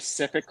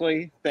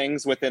specifically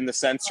things within the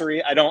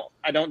sensory. I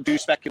don't do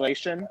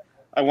speculation.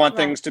 I want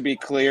things to be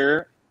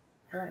clear.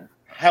 Right.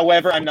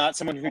 However, I'm not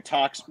someone who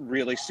talks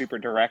really super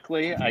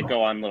directly. I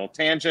go on little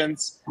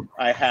tangents.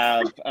 I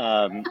have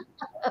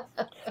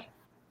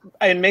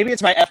and maybe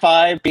it's my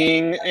FI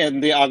being in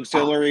the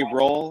auxiliary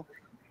role.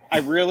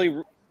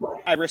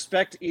 I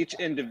respect each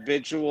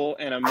individual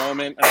in a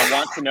moment, and I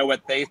want to know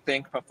what they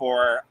think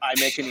before I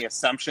make any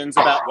assumptions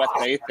about what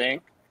they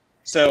think.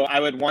 So I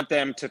would want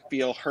them to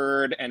feel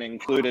heard and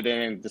included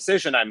in a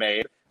decision I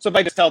made. So if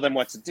I just tell them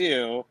what to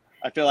do,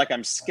 I feel like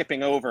I'm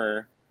skipping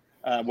over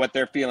what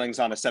their feelings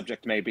on a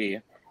subject may be.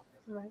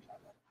 Right.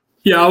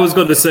 Yeah, I was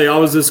going to say, I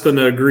was just going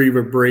to agree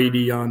with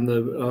Brady on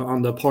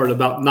the part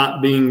about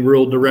not being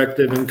real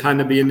directive and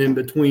kind of being in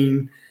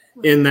between,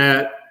 in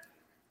that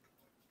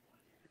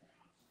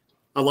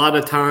a lot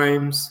of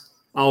times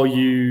I'll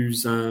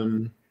use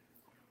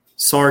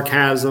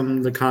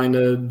sarcasm to kind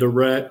of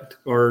direct,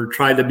 or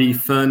try to be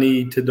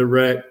funny to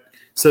direct,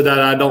 so that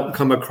I don't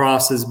come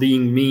across as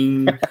being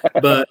mean,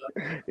 but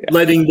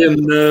letting them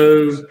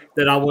know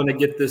that I want to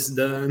get this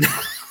done.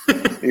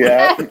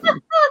 Yeah.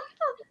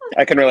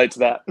 I can relate to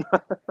that.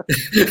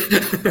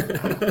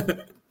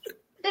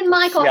 Then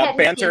Michael,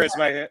 banter is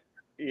my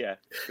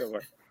go for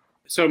it.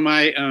 So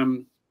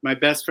my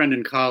best friend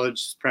in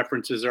college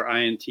preferences are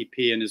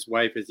INTP, and his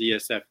wife is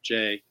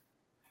ESFJ,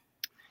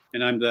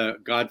 and I'm the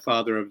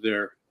godfather of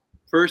their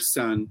first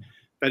son.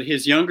 but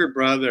his younger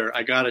brother,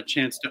 I got a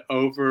chance to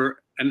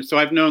and so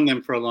I've known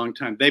them for a long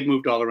time. They've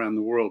moved all around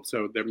the world,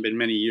 so there have been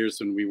many years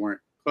when we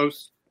weren't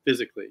close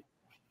physically.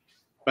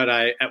 But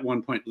I, at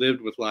one point,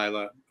 lived with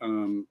Lila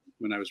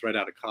when I was right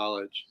out of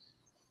college,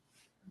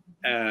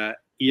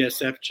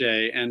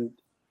 ESFJ. And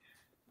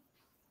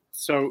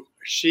so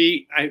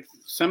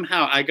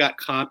I got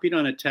copied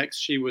on a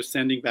text she was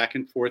sending back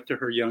and forth to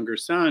her younger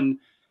son.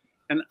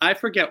 And I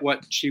forget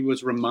what she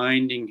was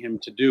reminding him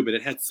to do, but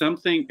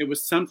it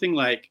was something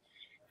like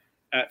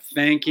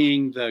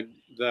thanking the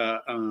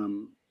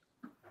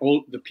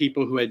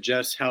people who had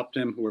just helped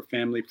him, who were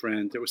family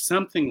friends. It was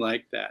something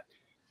like that.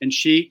 And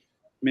she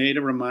made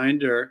a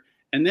reminder.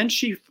 And then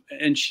she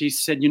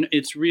said,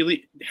 it's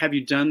really, have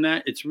you done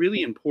that? It's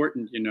really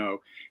important,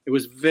 It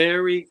was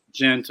very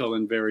gentle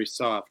and very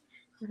soft.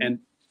 Mm-hmm. And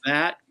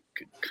that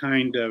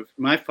kind of,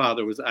 my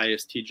father was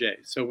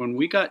ISTJ. So when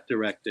we got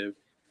directive,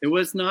 it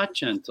was not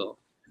gentle.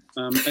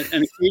 And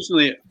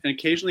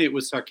occasionally it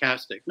was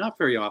sarcastic, not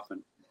very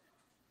often.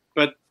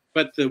 But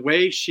the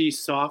way she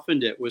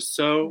softened it was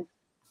so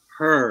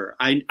her.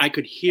 I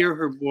could hear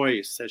her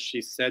voice as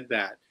she said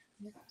that.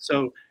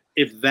 So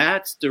if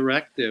that's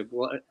directive,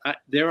 well,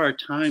 there are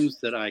times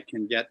that I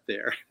can get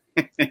there,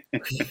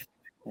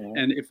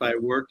 and if I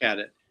work at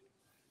it.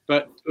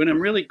 But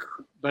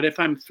if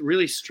I'm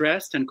really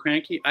stressed and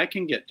cranky, I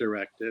can get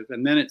directive,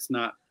 and then it's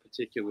not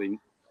particularly.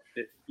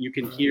 You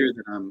can hear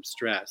that I'm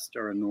stressed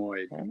or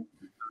annoyed.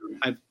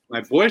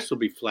 My voice will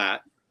be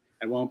flat.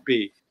 I won't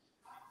be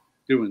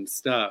doing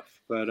stuff,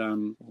 but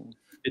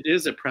it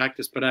is a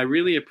practice. But I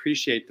really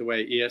appreciate the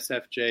way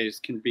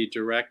ESFJs can be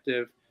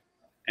directive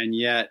and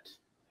yet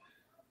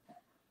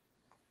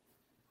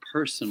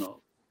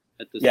personal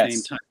at the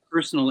same time.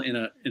 Personal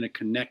in a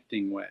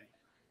connecting way.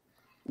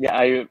 Yeah,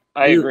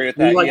 I agree with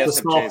that. Like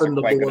ESFJs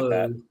are quite good at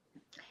that.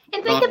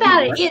 And think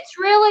about it. It's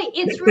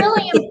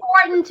really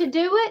important to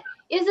do it.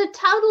 Is a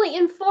totally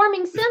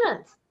informing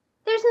sentence.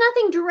 There's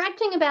nothing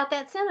directing about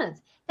that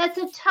sentence. That's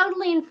a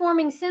totally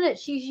informing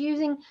sentence she's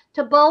using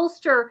to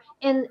bolster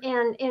and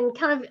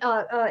kind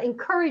of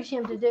encourage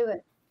him to do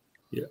it.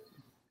 Yeah.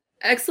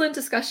 Excellent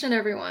discussion,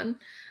 everyone.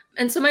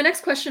 And so my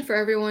next question for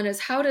everyone is,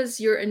 how does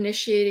your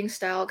initiating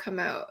style come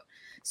out?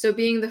 So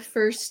being the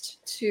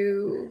first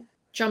to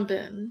jump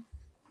in.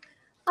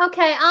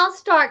 Okay, I'll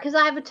start because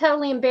I have a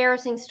totally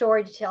embarrassing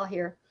story to tell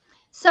here.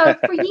 So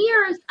for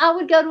years, I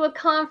would go to a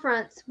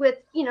conference with,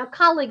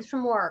 colleagues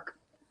from work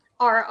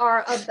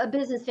or a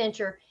business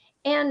venture.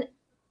 And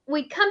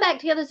we'd come back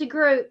together as a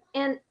group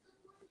and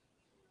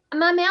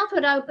my mouth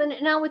would open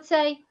and I would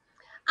say,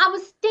 I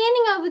was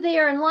standing over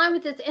there in line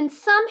with this and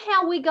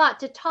somehow we got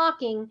to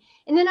talking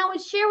and then I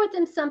would share with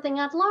them something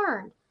I'd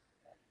learned.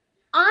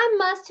 I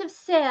must have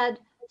said,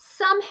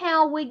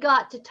 somehow we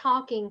got to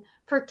talking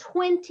for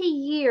 20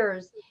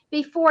 years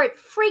before it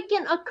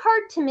freaking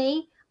occurred to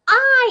me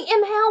I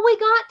am how we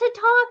got to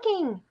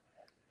talking.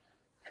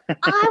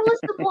 I was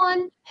the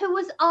one who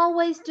was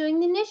always doing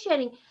the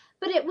initiating.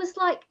 But it was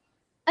like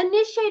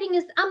initiating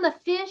is, I'm the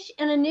fish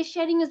and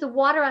initiating is the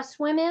water I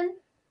swim in.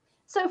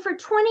 So for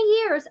 20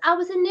 years, I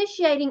was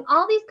initiating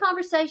all these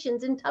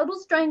conversations in total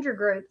stranger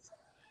groups.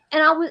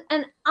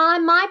 And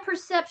my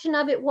perception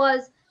of it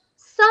was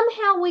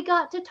somehow we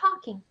got to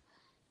talking.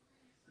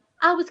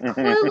 I was clueless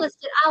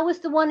that I was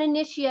the one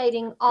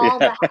initiating all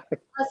that,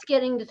 us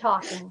getting to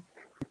talking.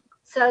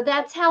 So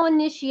that's how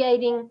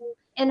initiating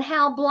and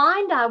how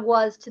blind I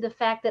was to the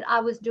fact that I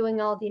was doing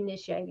all the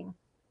initiating.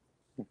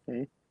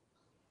 Mm-hmm.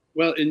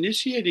 Well,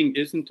 initiating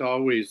isn't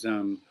always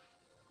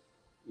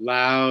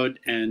loud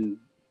and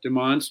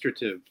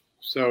demonstrative.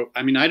 So,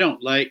 I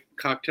don't like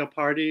cocktail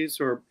parties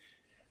or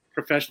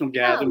professional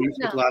gatherings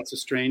with lots of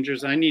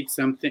strangers. I need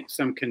some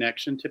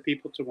connection to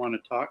people to want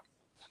to talk.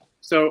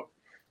 So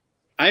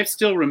I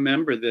still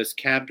remember this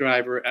cab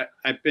driver.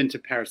 I've been to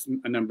Paris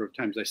a number of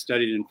times. I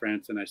studied in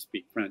France and I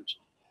speak French.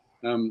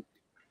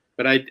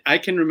 But I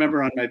can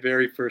remember on my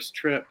very first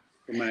trip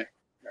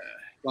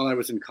while I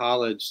was in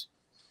college,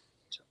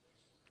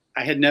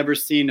 I had never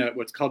seen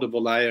what's called a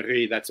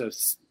volaillerie.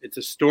 It's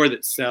a store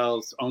that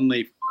sells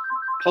only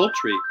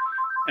poultry.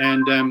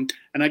 And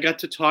I got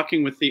to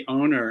talking with the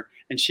owner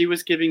and she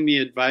was giving me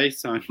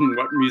advice on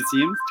what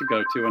museums to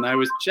go to. And I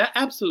was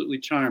absolutely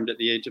charmed at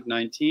the age of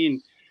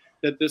 19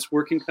 that this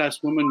working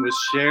class woman was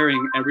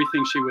sharing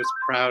everything she was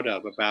proud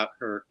of about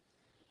her,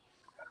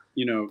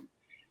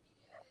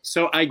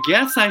 So I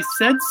guess I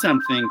said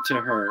something to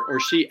her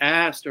or she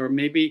asked or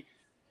maybe,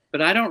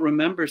 but I don't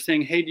remember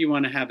saying, hey, do you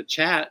want to have a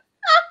chat?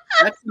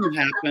 That didn't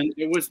happen.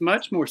 It was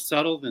much more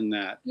subtle than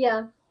that.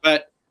 Yeah.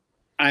 But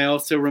I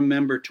also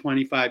remember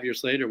 25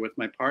 years later with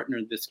my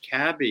partner, this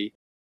cabbie,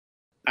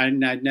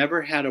 and I'd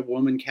never had a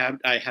woman cab.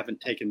 I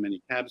haven't taken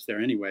many cabs there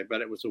anyway,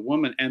 but it was a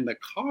woman. And the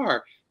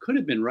car could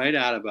have been right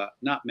out of a,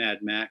 not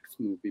Mad Max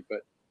movie, but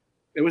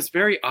it was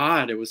very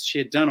odd. She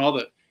had done all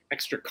the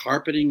extra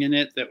carpeting in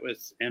it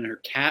and her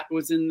cat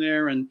was in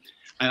there. And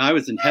I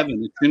was in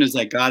heaven as soon as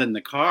I got in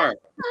the car.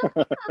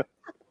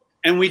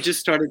 And we just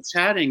started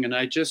chatting. And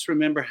I just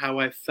remember how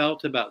I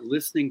felt about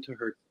listening to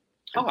her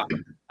talk.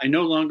 I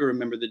no longer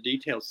remember the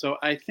details. So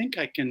I think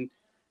I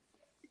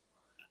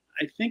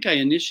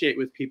initiate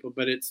with people,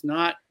 but it's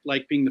not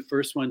like being the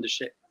first one to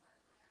shake.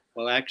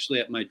 Well, actually,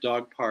 at my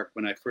dog park,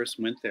 when I first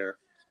went there,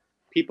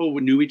 people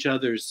knew each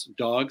other's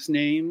dogs'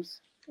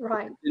 names.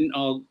 Right.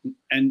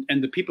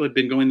 And the people had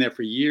been going there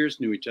for years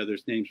knew each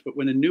other's names. But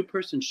when a new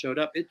person showed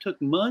up, it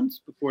took months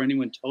before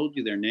anyone told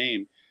you their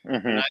name.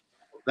 And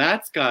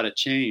that's got to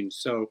change.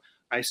 So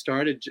I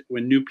started,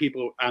 when new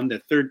people, on the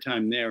third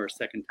time there or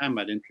second time,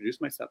 I'd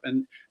introduce myself.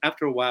 And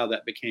after a while,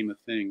 that became a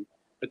thing.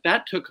 But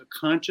that took a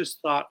conscious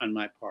thought on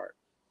my part.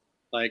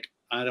 Like,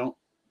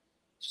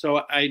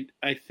 so I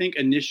think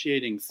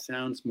initiating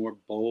sounds more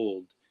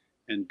bold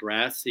and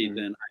brassy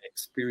than I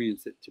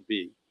experience it to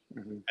be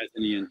as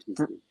an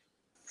ENTP.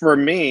 For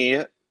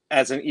me,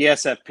 as an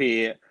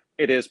ESFP,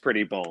 it is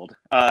pretty bold.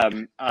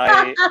 When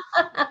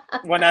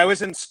I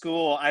was in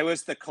school, I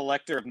was the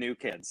collector of new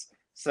kids.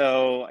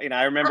 So,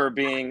 I remember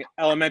being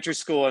elementary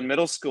school and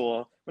middle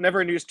school,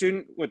 whenever a new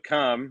student would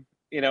come,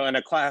 in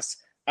a class,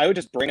 I would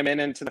just bring them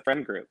into the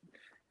friend group.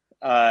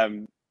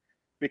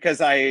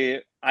 Because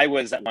I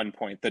was at one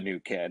point the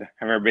new kid.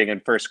 I remember being in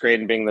first grade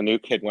and being the new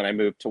kid when I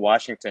moved to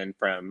Washington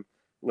from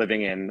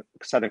living in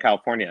Southern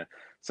California.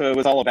 So it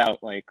was all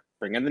about like,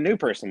 bring in the new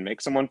person,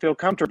 make someone feel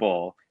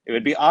comfortable. It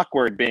would be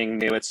awkward being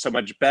new. It's so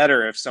much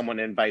better if someone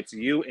invites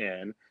you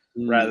in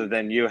rather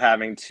than you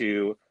having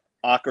to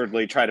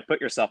awkwardly try to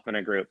put yourself in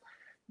a group.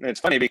 And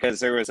it's funny because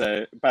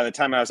by the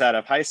time I was out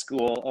of high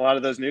school, a lot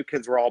of those new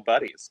kids were all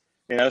buddies,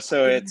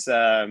 so it's,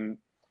 I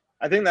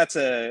think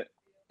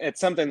it's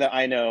something that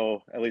I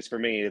know, at least for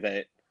me,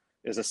 that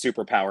is a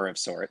superpower of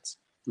sorts,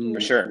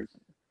 for sure.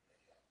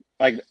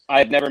 Like,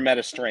 I've never met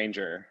a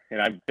stranger,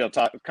 and I feel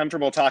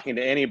comfortable talking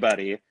to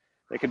anybody.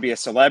 They could be a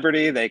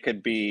celebrity, they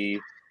could be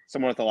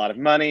someone with a lot of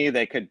money,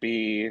 they could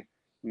be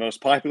the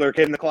most popular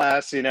kid in the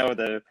class,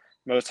 the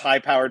most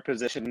high-powered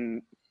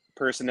person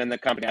in the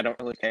company. I don't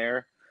really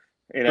care.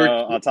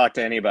 I'll talk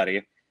to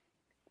anybody.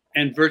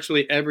 And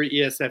virtually every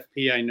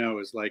ESFP I know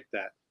is like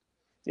that.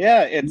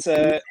 Yeah, it's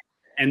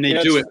and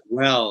they do it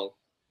well.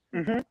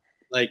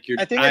 Like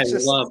I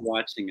love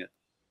watching it.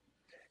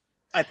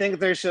 I think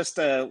there's just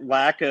a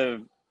lack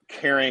of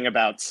caring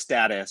about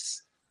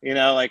status,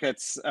 like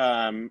it's,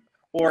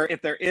 or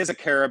if there is a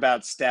care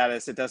about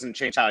status, it doesn't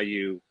change how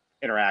you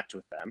interact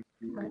with them.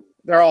 Right.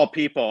 They're all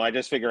people. I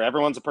just figure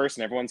everyone's a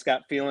person. Everyone's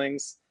got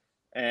feelings,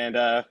 and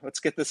let's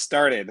get this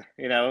started.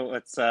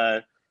 Let's.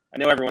 I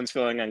know everyone's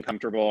feeling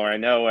uncomfortable, or I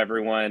know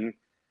everyone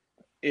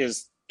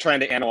is trying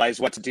to analyze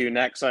what to do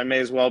next. So I may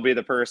as well be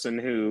the person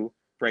who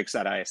breaks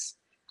that ice.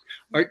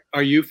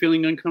 Are you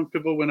feeling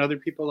uncomfortable when other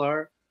people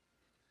are?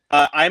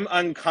 I'm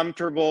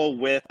uncomfortable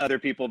with other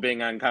people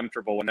being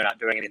uncomfortable when they're not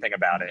doing anything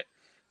about it.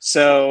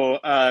 So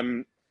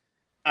I'm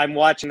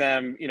watching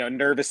them,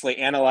 nervously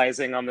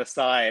analyzing on the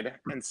side.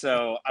 And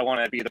so I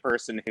want to be the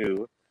person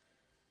who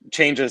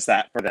changes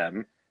that for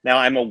them. Now,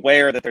 I'm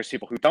aware that there's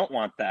people who don't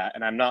want that,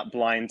 and I'm not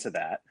blind to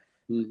that.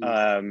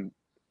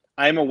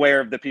 I'm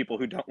aware of the people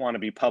who don't want to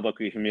be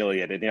publicly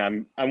humiliated.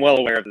 I'm well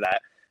aware of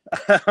that.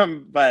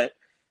 But,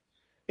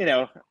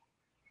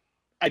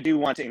 I do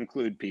want to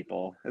include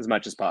people as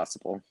much as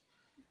possible.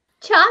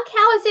 Chuck,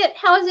 how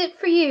is it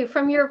for you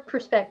from your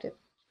perspective?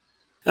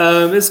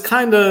 It's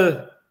kind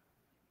of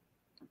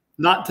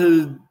not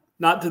to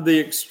the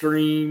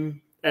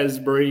extreme as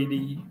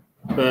Brady,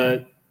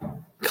 but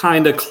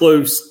kind of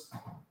close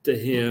to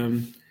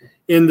him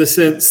in the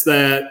sense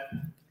that,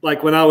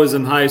 like, when I was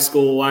in high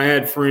school, I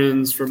had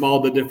friends from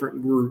all the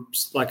different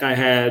groups. Like, I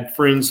had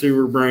friends who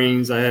were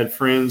brains. I had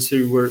friends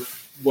who were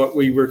what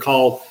we were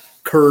called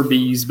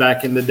Kirby's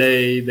back in the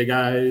day, the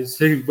guys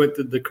who went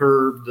to the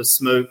curb to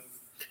smoke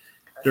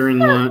during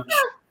lunch.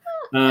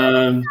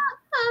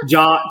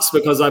 Jocks,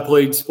 because I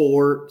played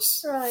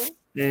sports. Right.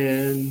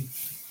 And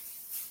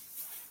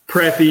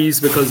preppies,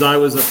 because I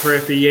was a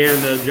preppy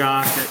and a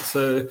jock.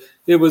 So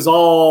it was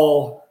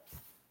all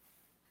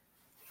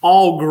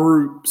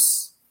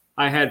groups.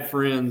 I had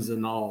friends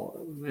in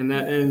all,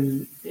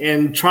 and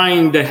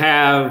trying to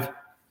have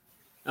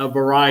a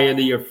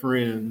variety of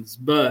friends,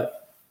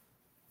 but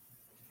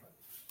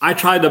I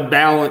try to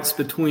balance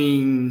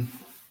between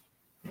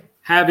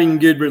having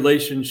good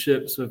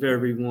relationships with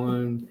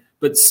everyone,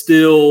 but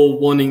still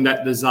wanting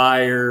that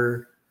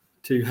desire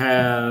to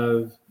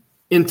have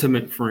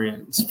intimate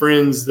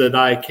friends that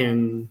I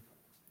can,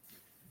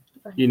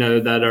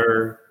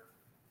 that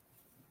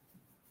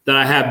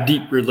I have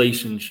deep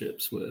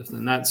relationships with.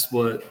 And that's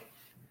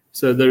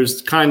so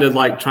there's kind of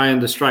like trying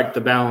to strike the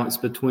balance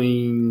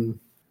between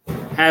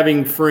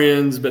having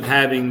friends, but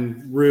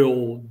having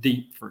real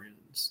deep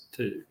friends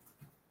too,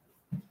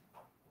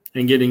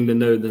 and getting to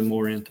know them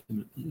more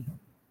intimately.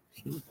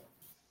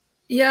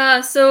 Yeah.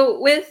 So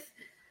with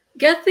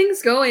Get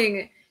Things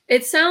Going,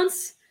 it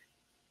sounds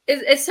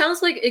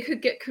like it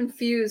could get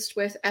confused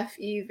with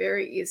FE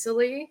very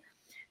easily,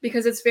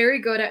 because it's very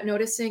good at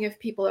noticing if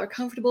people are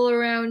comfortable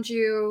around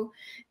you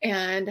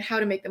and how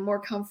to make them more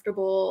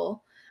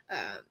comfortable.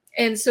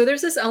 And so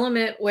there's this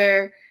element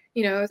where,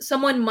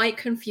 someone might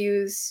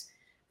confuse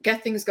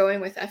get things going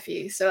with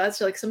FE. So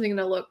that's like something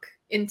to look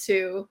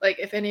into, like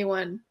if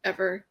anyone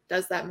ever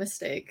does that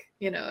mistake,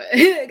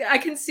 I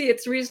can see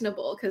it's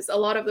reasonable because a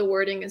lot of the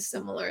wording is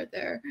similar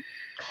there.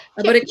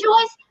 But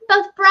Joyce,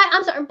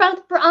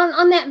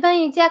 on that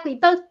vein, exactly.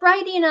 Both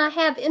Brady and I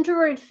have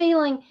introverted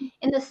feeling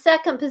in the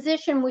second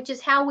position, which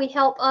is how we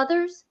help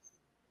others.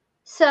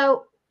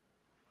 So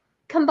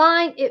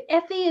combined, if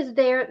FE is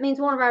there, it means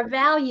one of our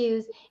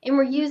values, and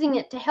we're using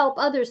it to help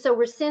others. So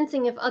we're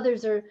sensing if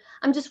others are.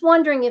 I'm just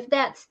wondering if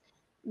that's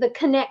the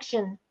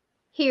connection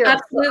here.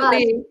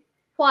 Absolutely.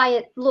 Why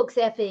it looks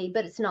FE,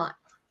 but it's not.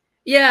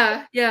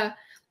 Yeah.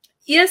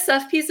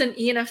 ESFPs and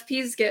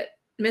ENFPs get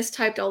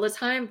mistyped all the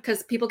time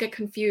because people get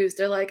confused.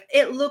 They're like,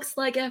 it looks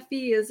like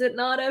FE, is it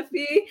not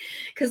FE?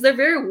 Because they're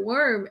very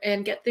warm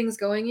and get things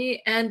going,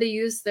 and they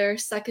use their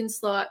second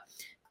slot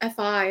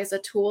FI as a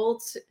tool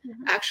to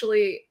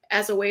actually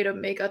as a way to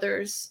make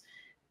others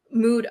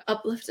mood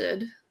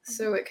uplifted.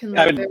 So it can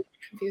look very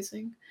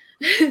confusing.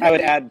 I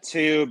would add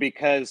too,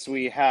 because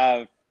we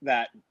have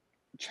that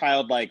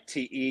childlike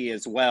TE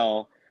as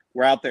well.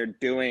 We're out there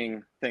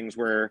doing things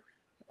where,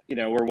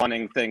 we're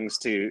wanting things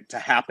to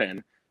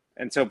happen.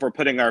 And so if we're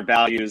putting our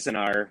values and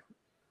our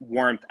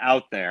warmth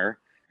out there,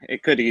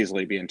 it could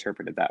easily be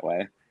interpreted that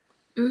way.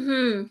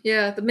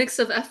 Yeah, the mix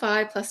of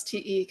FI plus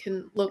TE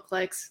can look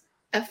like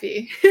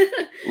FE.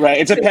 Right.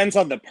 It depends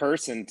on the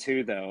person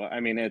too, though. I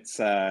mean, it's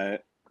and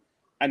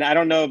I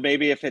don't know,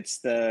 maybe if it's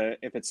the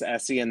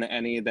SE and the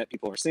NE that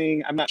people are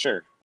seeing. I'm not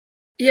sure.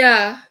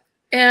 Yeah.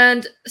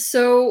 And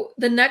so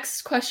the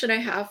next question I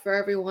have for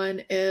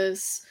everyone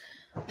is,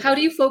 how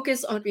do you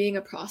focus on being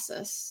a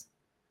process?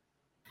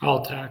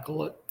 I'll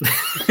tackle it.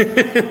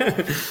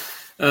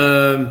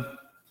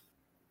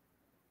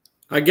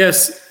 I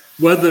guess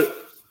whether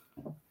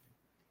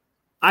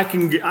I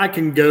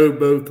can go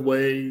both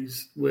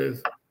ways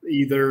with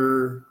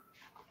either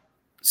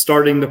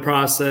starting the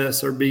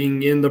process or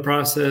being in the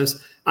process.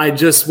 I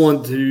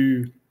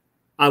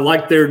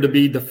like there to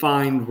be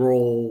defined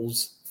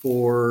roles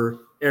for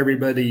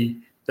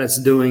everybody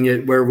that's doing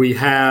it, where we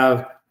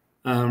have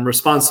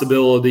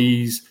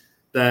responsibilities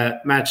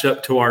that match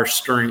up to our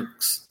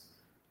strengths.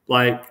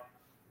 And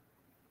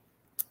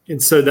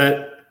so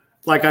that,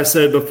 like I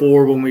said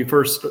before, when we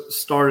first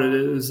started,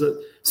 it is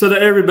so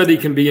that everybody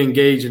can be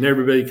engaged and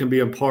everybody can be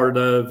a part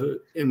of,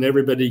 and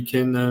everybody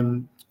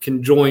can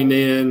join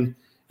in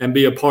and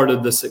be a part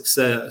of the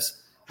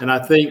success. And I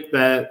think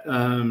that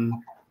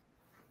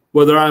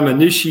whether I'm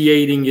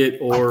initiating it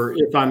or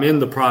if I'm in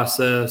the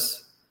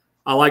process,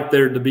 I like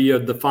there to be a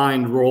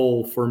defined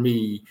role for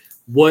me.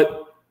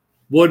 What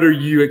are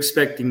you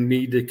expecting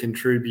me to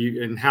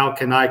contribute, and how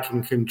can I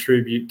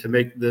contribute to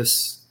make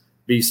this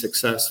be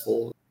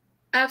successful?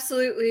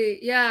 Absolutely.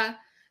 Yeah.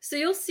 So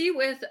you'll see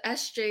with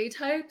SJ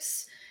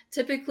types,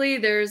 typically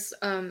there's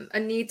a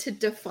need to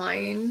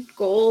define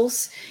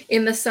goals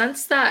in the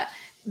sense that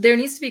there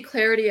needs to be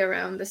clarity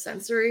around the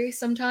sensory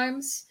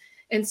sometimes.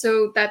 And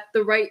so that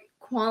the right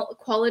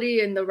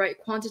quality and the right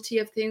quantity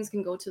of things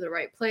can go to the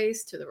right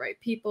place, to the right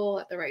people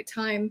at the right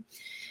time.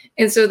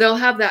 And so they'll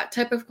have that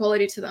type of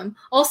quality to them.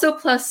 Also,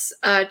 plus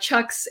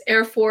Chuck's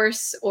Air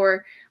Force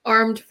or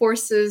Armed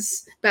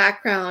Forces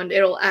background,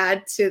 it'll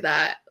add to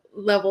that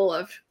level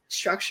of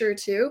structure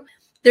too.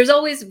 There's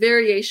always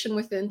variation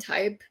within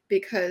type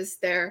because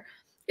there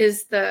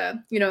is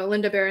the,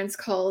 Linda Behrens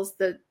calls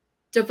the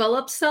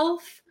developed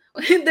self.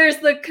 There's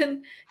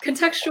the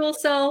contextual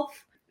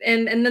self.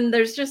 And then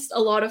there's just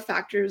a lot of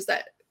factors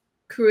that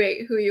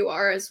create who you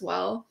are as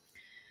well.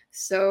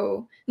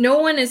 So no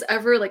one is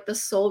ever like the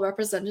sole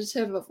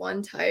representative of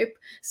one type.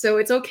 So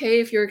it's okay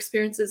if your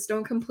experiences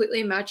don't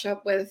completely match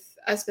up with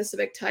a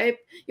specific type.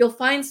 You'll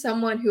find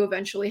someone who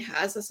eventually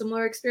has a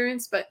similar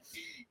experience, but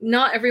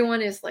not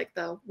everyone is like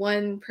the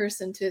one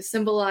person to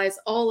symbolize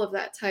all of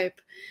that type.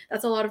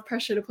 That's a lot of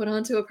pressure to put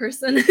onto a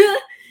person.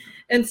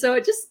 And so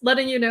just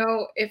letting you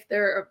know if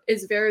there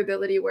is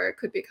variability where it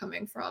could be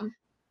coming from.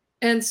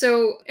 And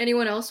so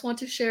anyone else want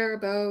to share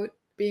about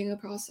being a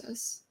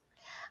process?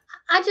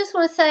 I just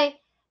want to say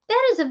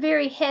that is a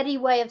very heady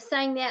way of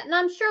saying that. And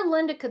I'm sure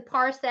Linda could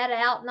parse that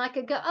out and I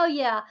could go, oh,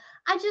 yeah.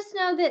 I just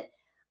know that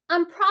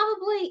I'm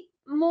probably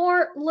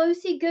more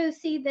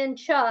loosey-goosey than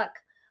Chuck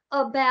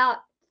about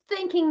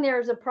thinking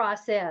there's a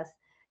process,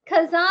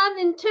 because I'm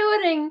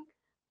intuiting.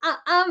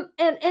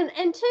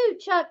 And too,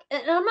 Chuck,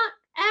 and I'm not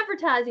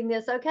advertising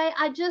this, okay?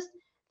 I just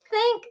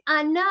think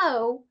I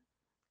know.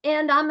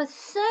 And I'm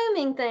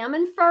assuming things, I'm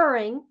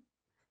inferring,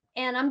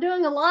 and I'm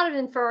doing a lot of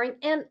inferring,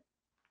 and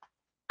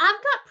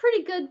I've got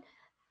pretty good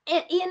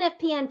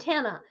ENFP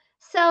antenna.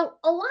 So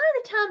a lot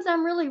of the times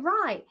I'm really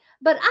right,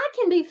 but I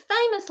can be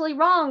famously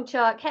wrong,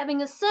 Chuck,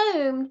 having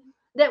assumed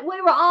that we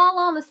were all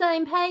on the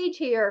same page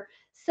here.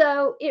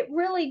 So it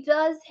really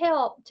does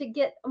help to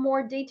get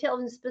more detailed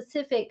and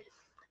specific.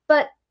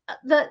 But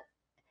the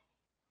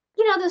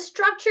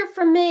structure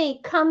for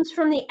me comes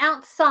from the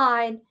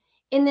outside,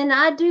 and then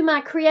I do my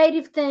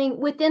creative thing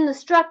within the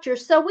structure.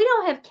 So we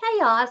don't have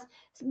chaos,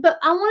 but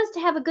I want us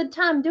to have a good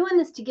time doing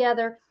this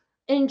together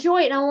and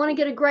enjoy it. And I want to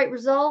get a great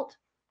result.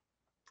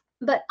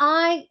 but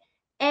I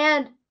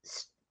add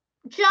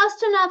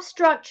just enough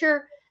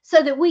structure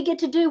so that we get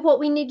to do what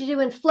we need to do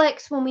and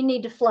flex when we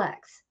need to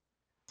flex.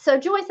 So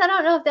Joyce, I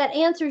don't know if that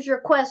answers your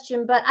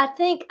question, but I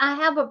think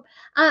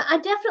I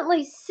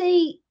definitely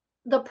see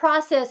the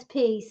process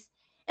piece.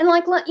 And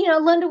like,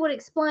 Linda would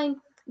explain,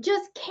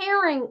 just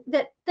caring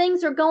that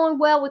things are going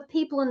well with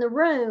people in the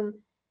room,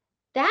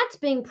 that's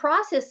being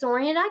process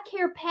oriented. I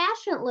care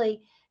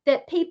passionately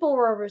that people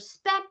are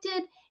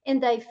respected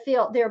and they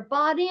feel they're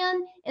bought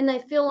in and they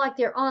feel like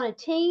they're on a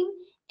team.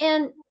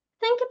 And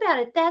think about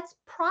it, that's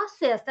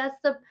process. That's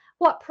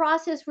what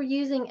process we're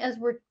using as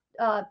we're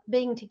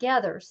being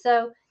together.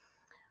 So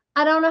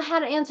I don't know how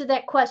to answer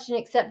that question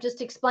except just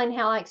explain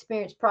how I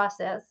experience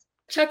process.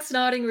 Chuck's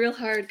nodding real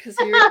hard because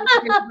you're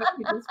thinking about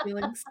people's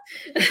feelings.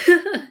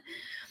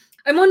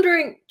 I'm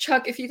wondering,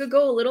 Chuck, if you could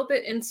go a little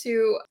bit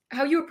into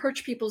how you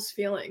approach people's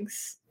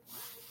feelings.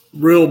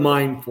 Real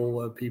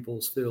mindful of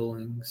people's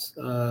feelings.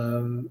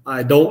 I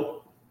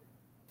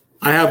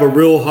have a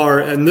real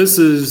heart, and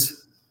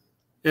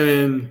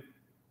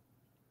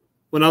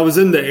when I was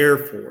in the Air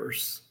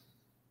Force,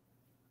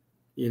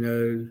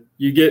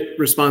 you get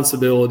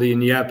responsibility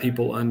and you have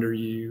people under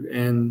you,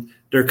 and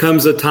there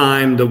comes a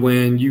time to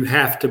when you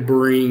have to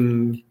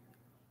bring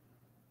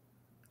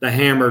the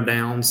hammer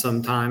down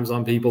sometimes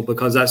on people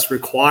because that's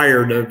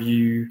required of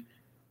you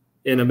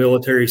in a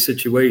military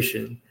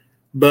situation.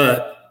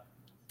 But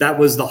that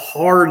was the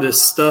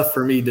hardest stuff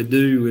for me to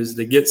do, is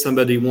to get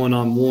somebody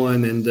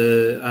one-on-one and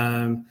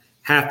to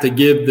have to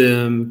give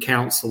them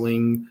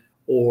counseling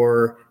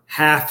or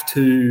have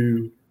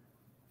to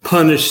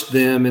punish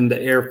them in the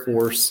Air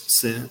Force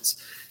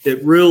sense.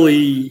 It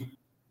really,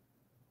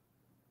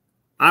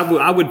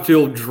 I would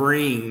feel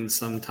drained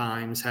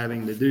sometimes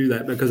having to do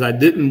that because I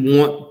didn't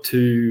want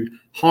to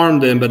harm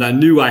them, but I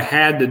knew I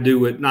had to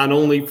do it not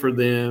only for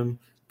them,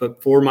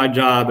 but for my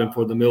job and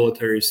for the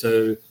military.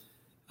 So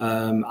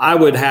I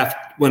would have,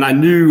 when I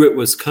knew it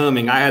was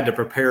coming, I had to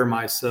prepare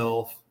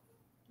myself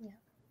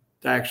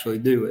to actually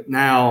do it.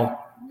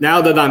 Now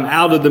that I'm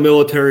out of the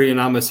military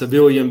and I'm a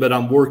civilian, but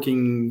I'm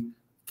working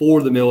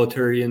for the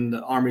military in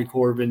the Army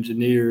Corps of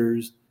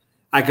Engineers,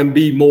 I can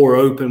be more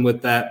open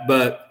with that.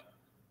 But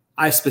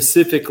I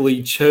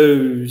specifically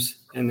chose,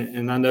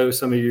 and I know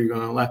some of you are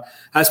going to laugh,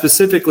 I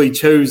specifically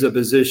chose a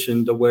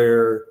position to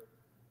where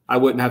I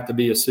wouldn't have to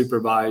be a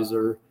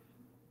supervisor,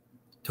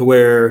 to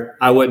where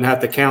I wouldn't have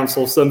to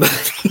counsel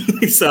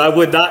somebody. So I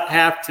would not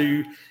have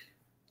to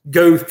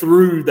go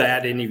through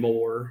that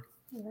anymore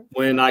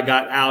when I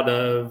got out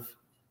of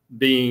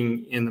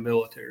being in the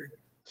military.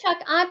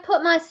 Chuck, I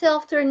put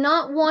myself through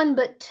not one,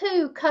 but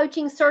 2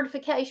 coaching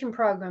certification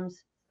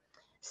programs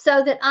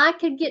so that I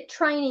could get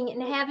training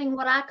in having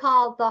what I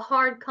call the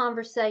hard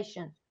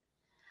conversation.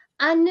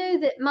 I knew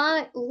that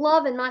my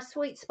love and my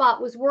sweet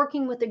spot was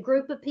working with a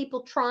group of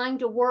people trying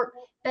to work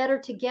better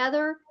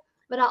together.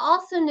 But I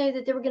also knew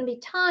that there were going to be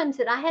times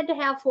that I had to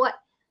have what,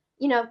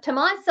 to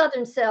my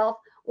Southern self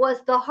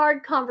was the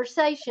hard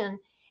conversation.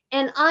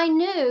 And I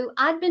knew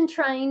I'd been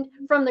trained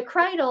from the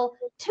cradle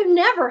to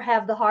never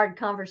have the hard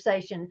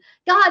conversation.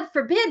 God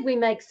forbid we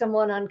make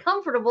someone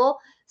uncomfortable.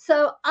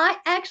 So I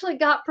actually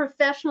got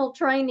professional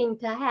training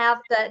to have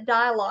that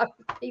dialogue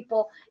with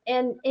people.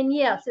 And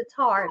yes, it's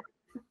hard.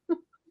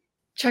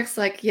 Chuck's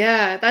like,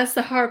 yeah, that's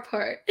the hard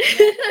part.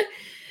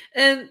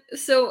 And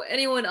so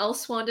anyone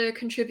else want to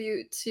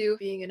contribute to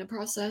being in a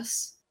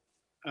process?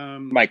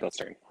 Michael's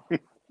turn.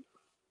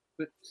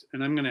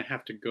 And I'm going to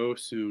have to go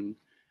soon.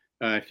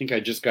 I think I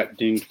just got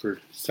dinged for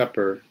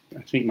supper.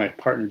 I think my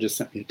partner just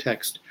sent me a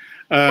text.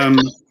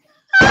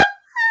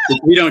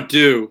 We don't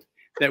do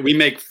that. We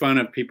make fun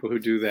of people who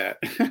do that.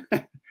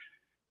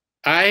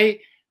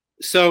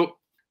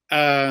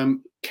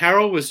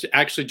 Carol was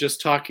actually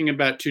just talking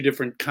about 2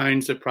 different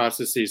kinds of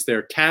processes. There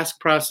are task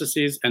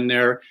processes and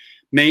there are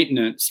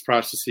maintenance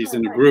processes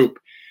in a group.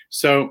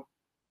 So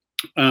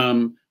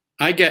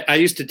I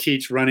used to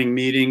teach running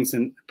meetings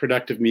and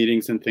productive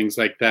meetings and things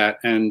like that,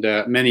 and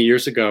many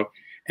years ago.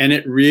 And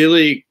it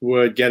really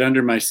would get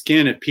under my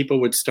skin if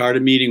people would start a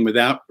meeting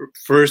without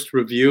first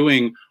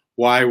reviewing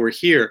why we're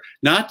here.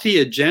 Not the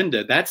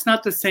agenda. That's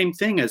not the same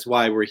thing as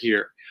why we're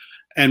here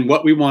and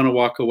what we want to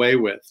walk away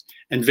with.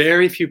 And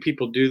very few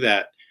people do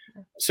that.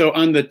 So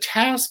on the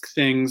task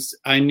things,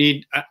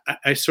 I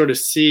sort of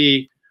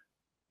see,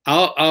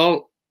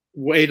 I'll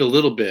wait a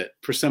little bit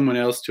for someone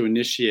else to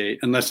initiate,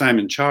 unless I'm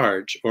in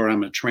charge or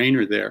I'm a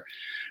trainer there.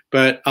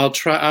 But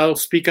I'll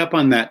speak up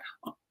on that.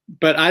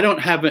 But I don't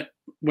have it.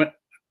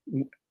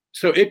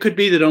 So it could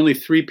be that only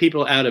 3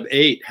 people out of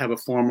 8 have a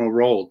formal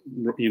role,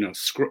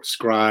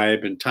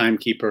 scribe and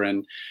timekeeper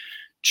and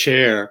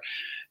chair.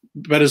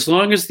 But as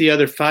long as the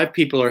other 5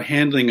 people are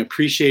handling,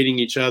 appreciating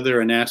each other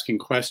and asking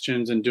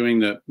questions and doing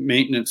the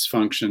maintenance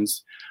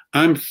functions,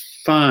 I'm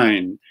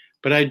fine.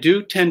 But I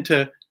do tend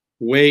to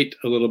wait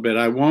a little bit.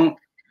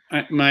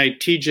 My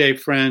TJ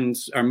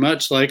friends are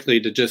much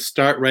likely to just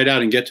start right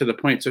out and get to the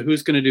point. So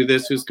who's going to do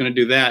this? Who's going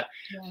to do that?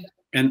 Yeah.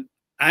 And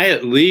I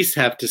at least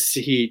have to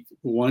see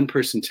one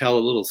person tell a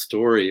little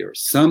story or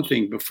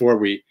something before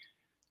we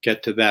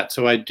get to that.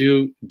 So I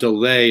do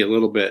delay a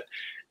little bit,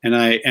 and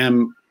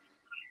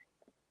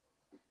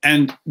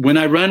and when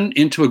I run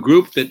into a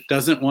group that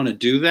doesn't want to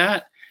do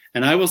that,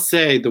 and I will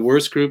say the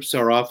worst groups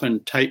are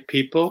often type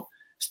people,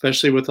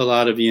 especially with a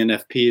lot of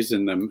ENFPs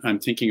in them. I'm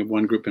thinking of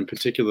one group in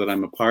particular that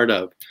I'm a part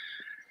of.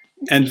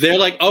 And they're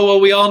like, oh,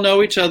 well, we all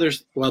know each other.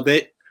 Well,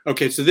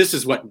 okay, so this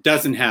is what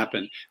doesn't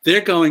happen.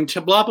 They're going to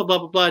blah, blah, blah,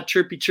 blah, blah,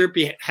 chirpy,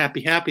 chirpy,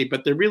 happy, happy.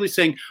 But they're really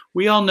saying,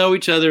 we all know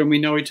each other and we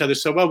know each other.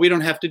 So, well, we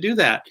don't have to do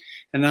that.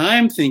 And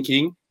I'm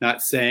thinking,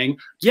 not saying,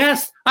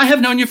 yes, I have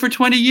known you for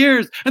 20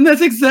 years. And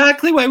that's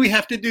exactly why we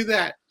have to do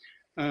that.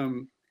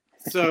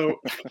 So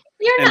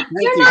you're not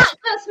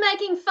just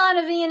making fun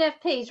of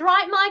ENFPs,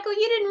 right, Michael?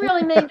 You didn't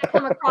really mean to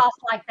come across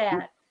like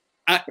that.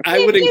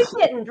 You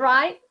didn't,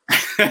 right?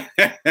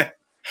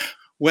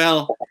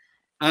 Well,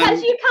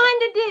 because you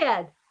kind of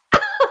did.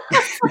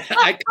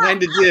 I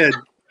kind of did,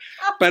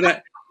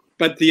 but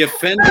the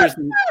offenders.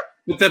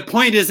 But the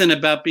point isn't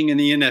about being an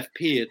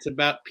ENFP. It's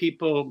about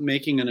people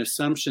making an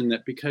assumption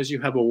that because you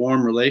have a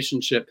warm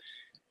relationship,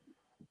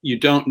 you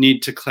don't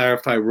need to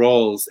clarify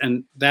roles,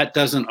 and that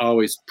doesn't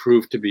always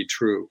prove to be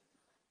true.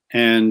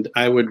 And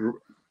and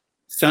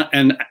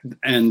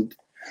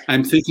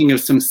I'm thinking of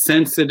some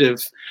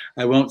sensitive,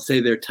 I won't say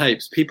they're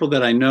types, people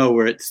that I know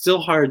where it's still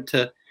hard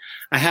to.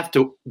 I have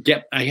to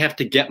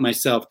get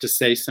myself to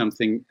say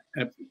something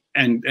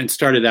and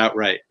start it out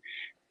right.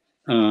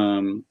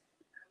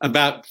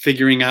 About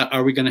figuring out,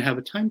 are we going to have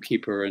a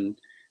timekeeper? And,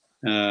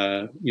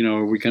 are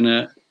we going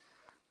to,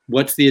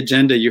 what's the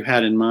agenda you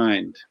had in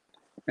mind?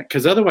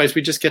 Because otherwise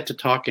we just get to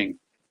talking.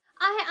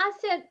 I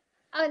said,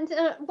 in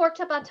a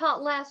workshop I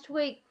taught last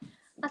week,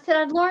 I said,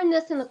 I'd learned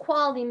this in the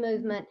quality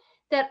movement,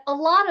 that a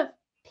lot of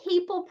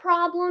people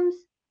problems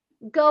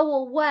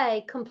go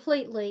away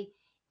completely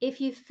if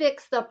you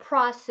fix the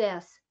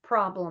process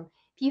problem.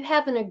 If you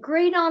have an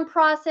agreed on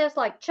process,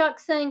 like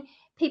Chuck's saying,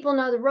 people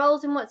know the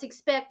roles and what's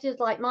expected.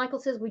 Like Michael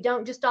says, we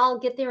don't just all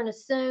get there and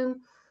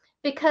assume,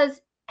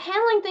 because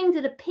handling things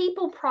at a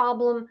people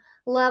problem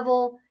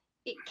level,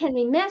 it can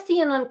be messy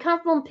and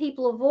uncomfortable and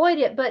people avoid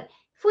it. But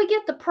if we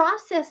get the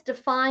process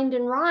defined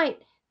and right,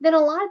 then a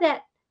lot of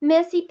that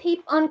messy,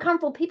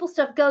 uncomfortable people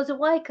stuff goes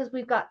away because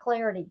we've got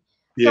clarity.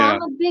 Yeah. So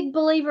I'm a big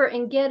believer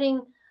in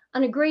getting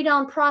an agreed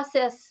on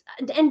process.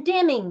 And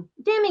Deming,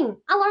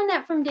 I learned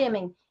that from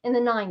Deming in the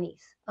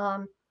 90s.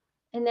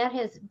 And that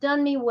has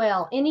done me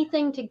well.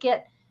 Anything to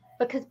get,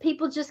 because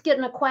people just get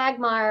in a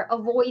quagmire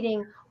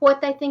avoiding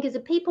what they think is a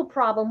people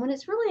problem when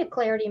it's really a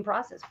clarity and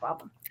process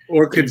problem.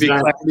 Or it could be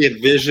clarity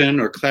of vision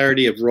or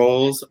clarity of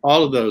roles,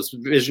 all of those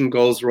vision,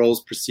 goals,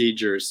 roles,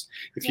 procedures.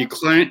 If you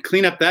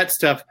clean up that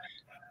stuff,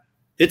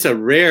 it's a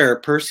rare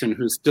person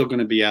who's still going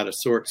to be out of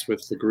sorts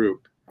with the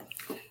group.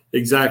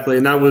 Exactly.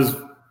 And I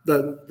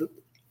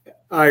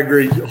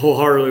agree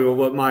wholeheartedly with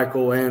what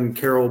Michael and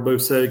Carol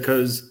both said,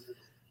 because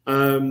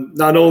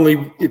not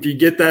only if you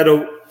get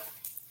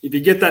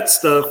that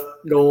stuff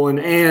going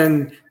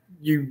and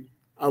you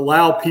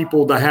allow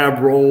people to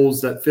have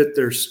roles that fit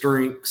their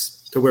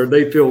strengths to where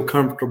they feel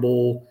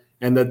comfortable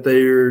and that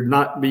they're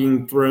not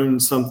being thrown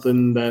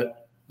something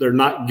that they're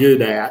not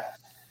good at,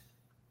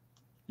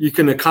 you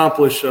can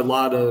accomplish a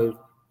lot.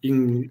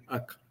 You're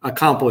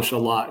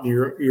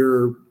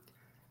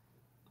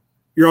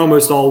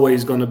almost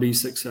always going to be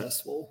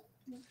successful.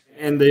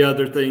 And the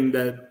other thing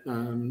that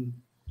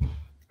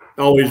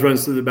always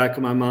runs through the back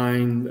of my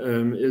mind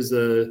is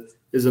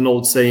an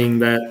old saying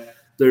that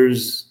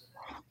there's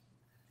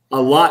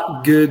a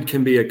lot good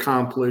can be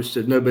accomplished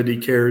if nobody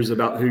cares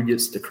about who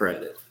gets the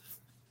credit.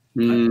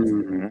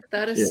 Mm-hmm.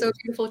 That is so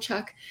beautiful,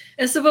 Chuck.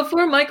 And so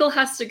before Michael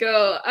has to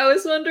go, I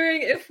was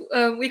wondering if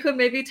we could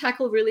maybe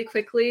tackle really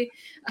quickly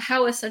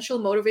how essential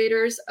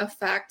motivators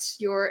affect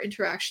your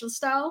interaction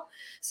style.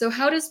 So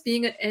how does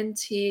being an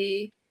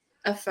NT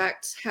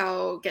affect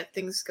how Get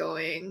Things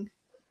Going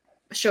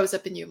shows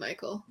up in you,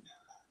 Michael?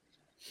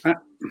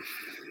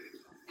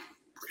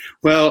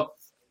 Well,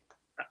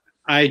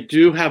 I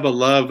do have a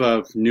love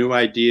of new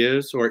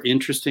ideas or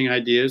interesting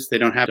ideas. They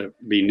don't have to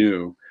be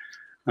new.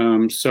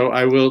 So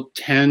I will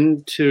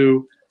tend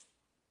to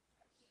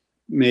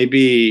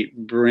maybe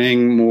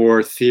bring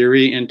more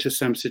theory into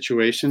some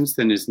situations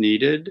than is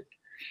needed,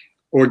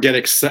 or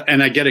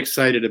I get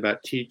excited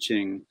about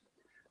teaching.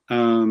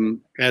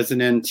 As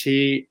an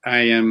NT,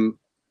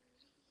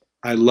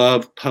 I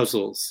love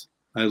puzzles.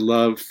 I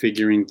love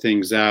figuring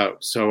things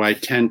out. So I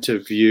tend to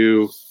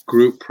view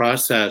group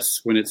process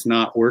when it's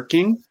not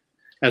working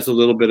as a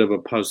little bit of a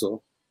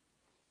puzzle.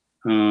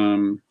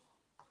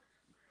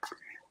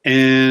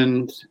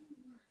 And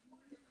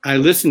I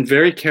listened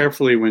very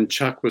carefully when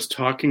Chuck was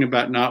talking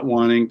about not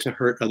wanting to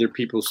hurt other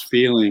people's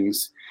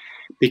feelings,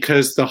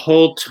 because the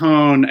whole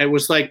tone, it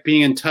was like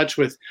being in touch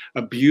with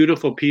a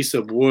beautiful piece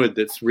of wood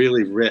that's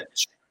really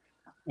rich.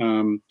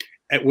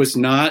 It was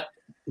not,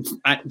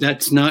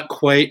 that's not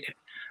quite,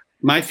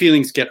 my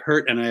feelings get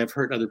hurt and I have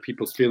hurt other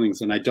people's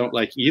feelings, and I don't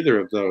like either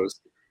of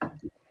those.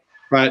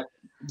 But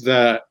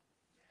the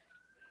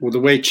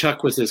way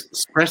Chuck was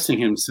expressing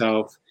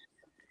himself,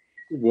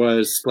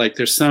 was like,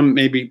 there's some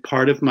maybe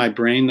part of my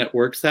brain that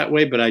works that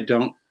way, but I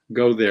don't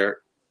go there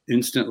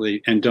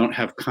instantly and don't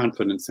have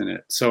confidence in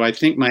it. So I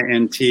think my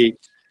NT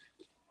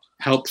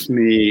helps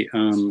me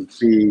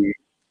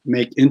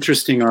make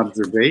interesting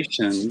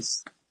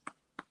observations,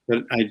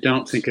 but I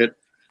don't think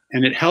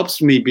and it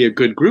helps me be a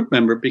good group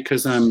member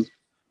because I'm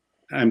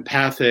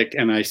empathic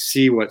and I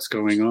see what's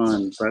going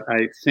on. But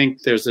I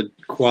think there's a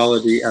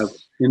quality of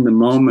in the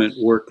moment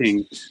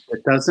working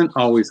that doesn't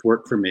always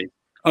work for me.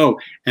 Oh,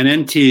 and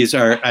NTs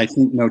are, I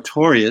think,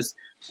 notorious,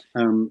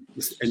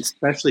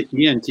 especially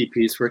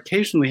ENTPs, for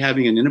occasionally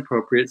having an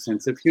inappropriate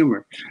sense of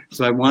humor.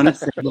 So I want to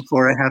say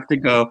before I have to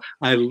go,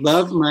 I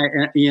love my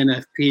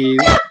ENFP,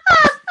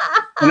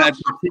 and I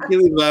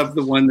particularly love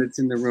the one that's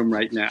in the room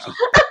right now.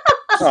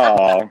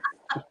 Oh.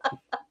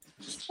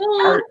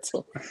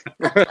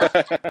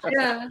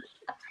 Yeah.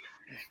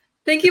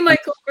 Thank you,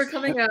 Michael, for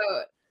coming out.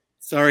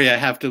 Sorry, I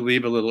have to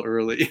leave a little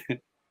early.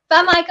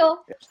 Bye,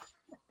 Michael.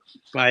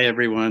 Bye,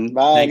 everyone.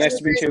 Bye. Thanks Nice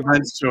to meet you.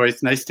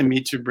 Joyce. Nice to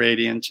meet you,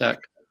 Brady and Chuck.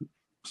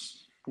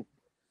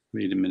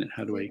 Wait a minute.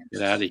 How do I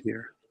get out of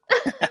here?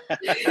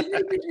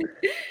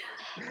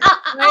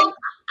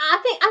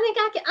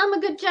 I'm a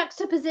good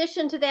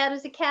juxtaposition to that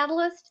as a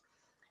catalyst.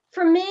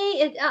 For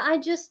me,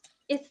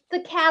 it's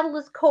the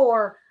catalyst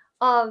core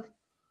of,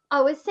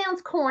 it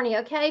sounds corny,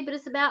 okay, but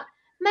it's about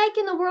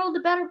making the world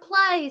a better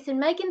place and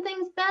making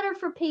things better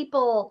for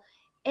people.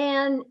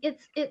 And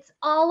it's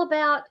all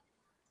about,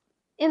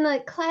 in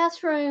the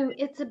classroom,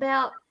 it's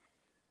about,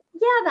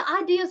 the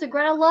ideas are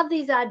great. I love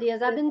these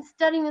ideas. I've been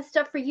studying this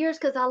stuff for years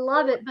because I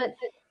love it. But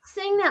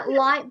seeing that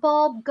light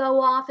bulb go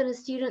off in a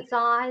student's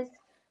eyes,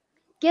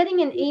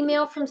 getting an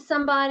email from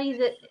somebody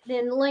that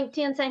in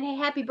LinkedIn saying, hey,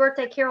 happy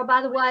birthday, Carol.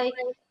 By the way,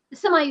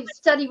 somebody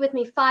studied with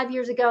me 5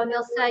 years ago, and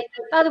they'll say,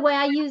 by the way,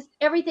 I used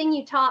everything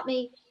you taught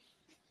me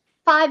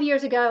 5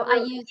 years ago.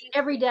 I use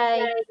every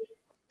day.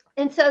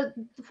 And so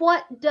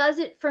what does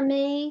it for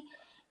me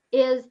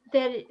is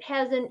that it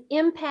has an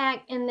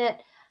impact in that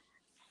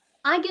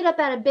I get up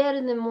out of bed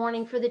in the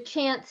morning for the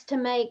chance to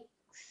make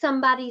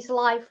somebody's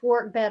life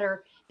work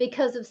better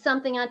because of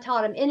something I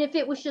taught them. And if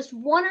it was just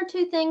one or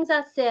two things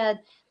I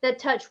said that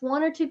touched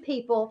one or two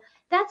people,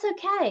 that's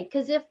okay.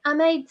 Because if I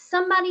made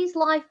somebody's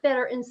life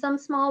better in some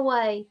small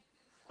way,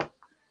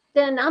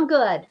 then I'm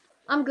good.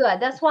 I'm good.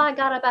 That's why I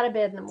got up out of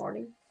bed in the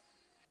morning.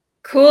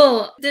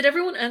 Cool. Did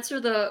everyone answer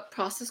the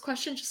process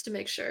question just to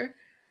make sure?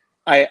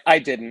 I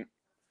didn't.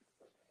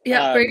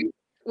 Yeah, Brady,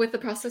 with the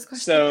process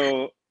question.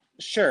 So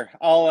sure,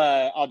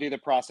 I'll do the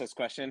process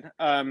question.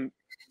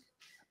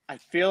 I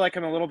feel like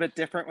I'm a little bit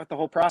different with the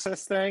whole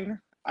process thing.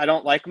 I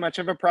don't like much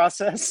of a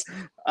process.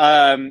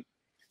 I'm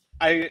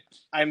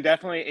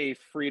definitely a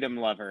freedom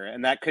lover,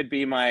 and that could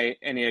be my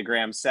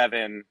Enneagram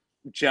 7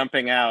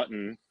 jumping out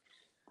and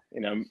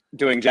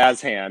doing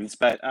jazz hands.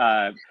 But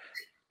I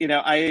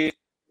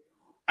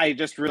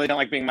just really don't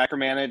like being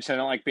micromanaged. I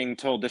don't like being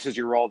told this is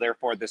your role,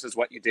 therefore this is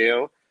what you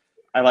do.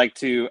 I like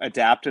to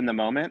adapt in the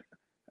moment,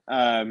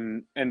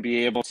 and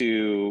be able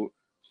to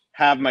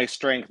have my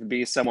strength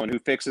be someone who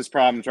fixes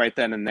problems right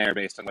then and there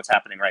based on what's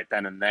happening right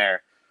then and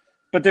there.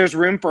 But there's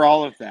room for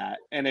all of that.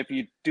 And if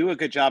you do a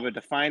good job of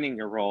defining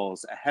your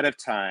roles ahead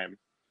of time,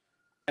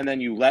 and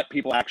then you let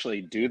people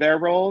actually do their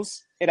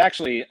roles, it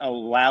actually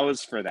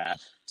allows for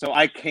that. So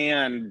I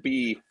can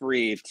be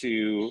free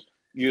to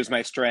use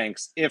my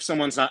strengths. If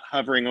someone's not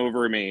hovering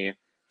over me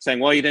saying,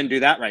 well, you didn't do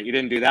that right, you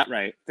didn't do that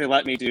right, they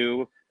let me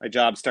do my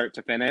job start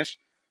to finish,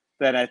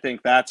 then I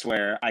think that's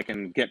where I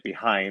can get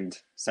behind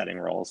setting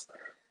roles.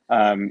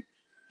 But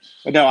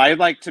no, I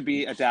like to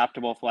be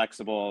adaptable,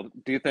 flexible,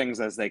 do things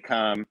as they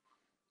come.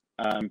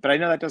 But I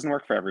know that doesn't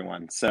work for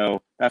everyone.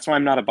 So that's why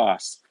I'm not a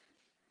boss,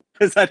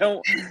 because I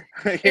don't,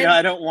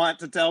 I don't want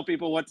to tell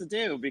people what to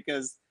do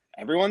because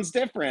everyone's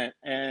different.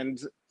 And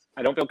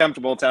I don't feel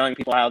comfortable telling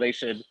people how they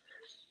should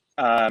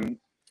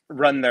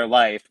run their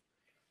life.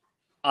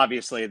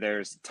 Obviously,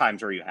 there's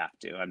times where you have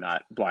to. I'm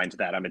not blind to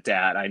that. I'm a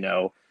dad. I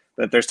know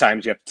that there's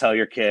times you have to tell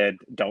your kid,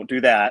 don't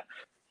do that.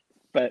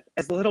 But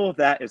as little of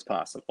that as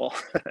possible.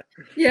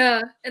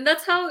 Yeah, and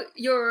that's how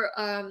your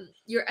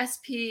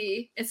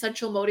SP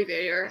essential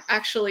motivator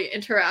actually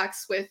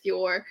interacts with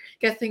your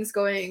get things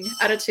going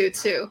attitude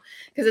too,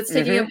 because it's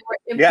taking a more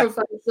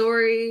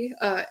improvisatory,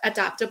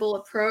 adaptable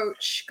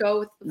approach, go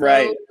with the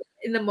flow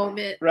in the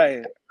moment.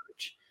 Right.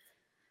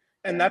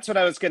 And that's what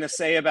I was going to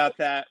say about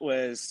that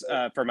was,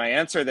 for my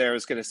answer there, I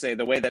was going to say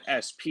the way that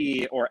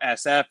SP or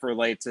SF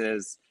relates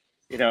is,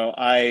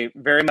 I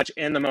very much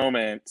in the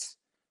moment,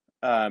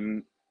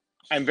 I'm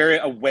very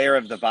aware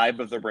of the vibe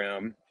of the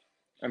room.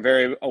 I'm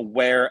very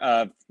aware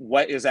of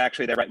what is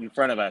actually there right in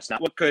front of us,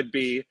 not what could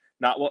be,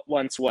 not what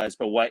once was,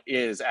 but what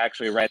is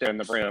actually right there in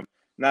the room.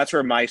 And that's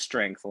where my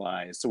strength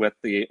lies with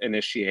the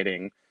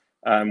initiating,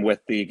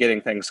 with the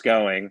getting things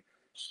going,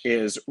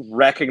 is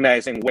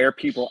recognizing where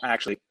people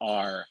actually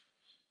are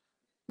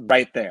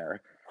right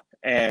there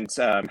and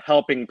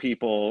helping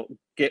people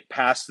get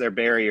past their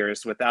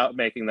barriers without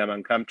making them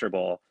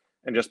uncomfortable,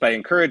 and just by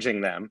encouraging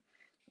them.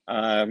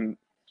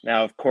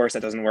 Now, of course,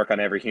 that doesn't work on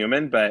every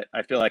human, but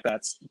I feel like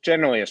that's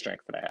generally a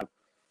strength that I have.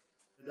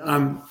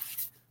 I'm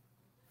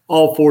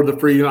all for the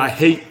freedom.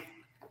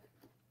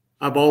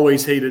 I've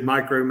always hated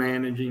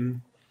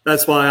micromanaging.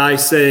 That's why I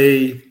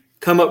say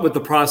come up with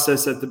the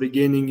process at the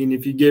beginning. And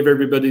if you give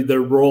everybody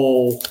their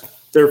role,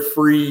 they're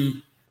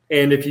free.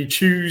 And if you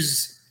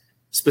choose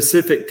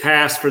specific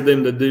tasks for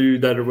them to do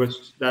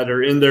that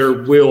are in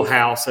their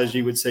wheelhouse, as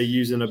you would say,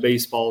 using a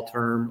baseball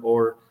term,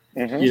 or,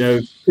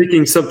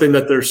 picking something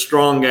that they're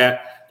strong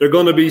at, they're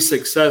going to be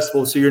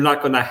successful. So you're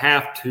not going to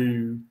have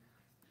to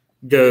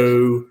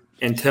go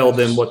and tell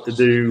them what to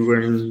do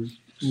and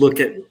look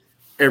at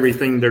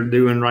everything they're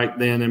doing right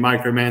then and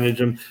micromanage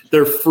them.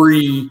 They're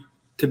free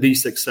to be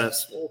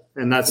successful.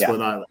 And that's what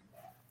I like.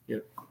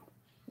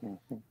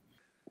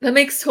 That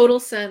makes total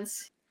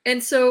sense.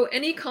 And so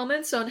any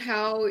comments on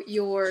how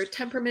your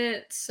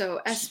temperament, so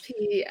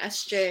SP,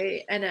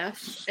 SJ,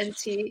 NF,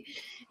 NT,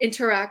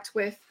 interact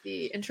with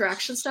the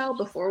interaction style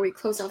before we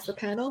close off the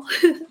panel?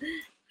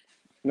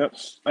 Nope,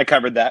 I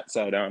covered that,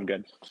 so now I'm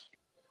good.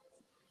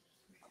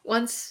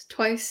 Once,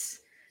 twice.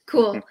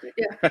 Cool.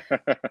 Yeah.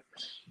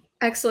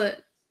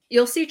 Excellent.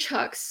 You'll see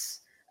Chuck's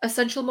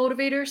essential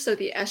motivator, so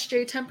the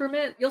SJ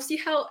temperament. You'll see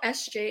how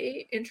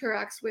SJ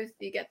interacts with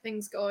the get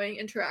things going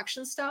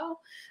interaction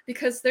style,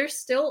 because they're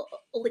still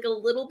like a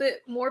little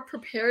bit more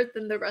prepared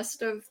than the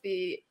rest of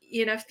the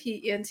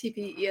ENFP,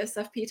 ENTP,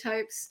 ESFP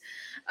types,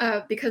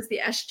 because the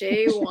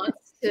SJ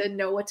wants to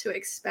know what to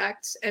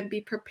expect and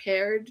be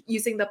prepared,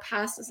 using the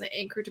past as an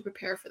anchor to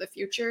prepare for the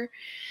future.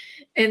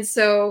 And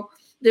so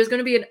there's going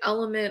to be an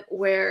element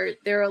where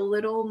they're a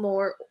little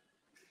more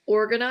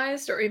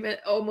organized, or even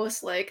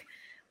almost like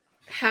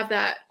have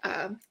that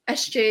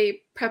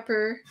SJ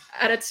prepper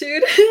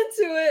attitude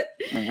to it.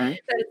 That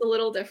it's a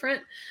little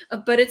different,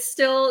 but it's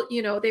still,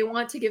 they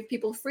want to give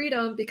people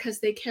freedom because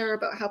they care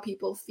about how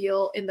people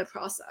feel in the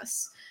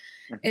process.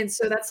 And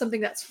so that's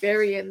something that's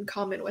very in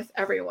common with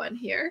everyone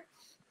here.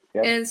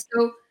 And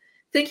so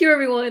thank you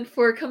everyone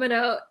for coming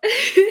out.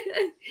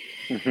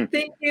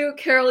 Thank you,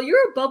 Carol.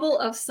 You're a bubble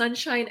of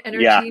sunshine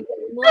energy.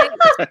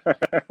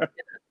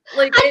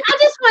 Like I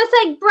just want to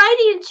say,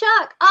 Brady and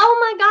Chuck, oh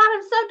my God,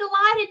 I'm so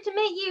delighted to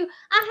meet you.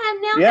 I have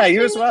now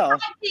you as well.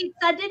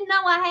 I didn't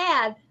know I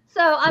had.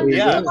 So I'm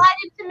just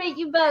delighted to meet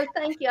you both.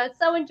 Thank you. I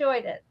so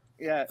enjoyed it.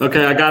 Yeah.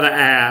 Okay, I got to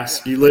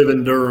ask. You live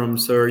in Durham,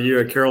 so are you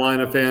a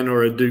Carolina fan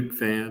or a Duke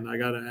fan? I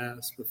got to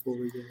ask before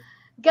we go.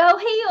 Go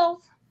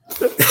Heels.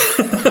 But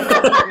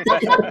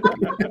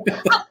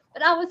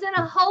I was in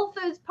a Whole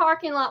Foods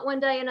parking lot one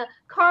day, and a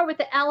car with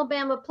the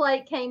Alabama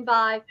plate came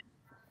by.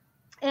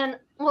 And,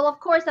 well, of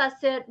course, I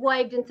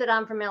waved and said,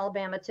 I'm from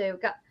Alabama, too.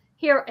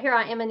 Here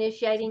I am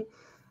initiating.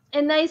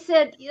 And they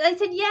said,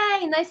 yay.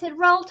 And they said,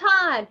 Roll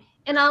Tide.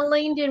 And I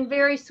leaned in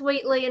very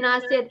sweetly, and I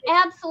said,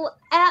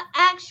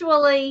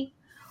 actually,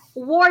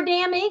 War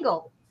Damn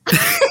Eagle.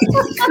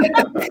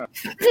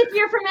 If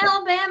you're from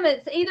Alabama,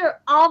 it's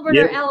either Auburn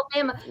or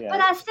Alabama. Yeah.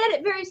 But I said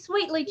it very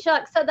sweetly,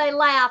 Chuck, so they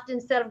laughed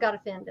instead of got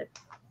offended.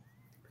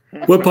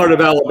 What part of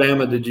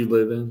Alabama did you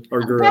live in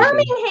or grew up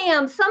in?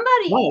 Birmingham.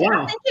 Somebody,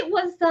 I think it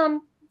was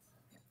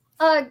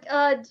how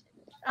can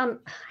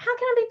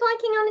I be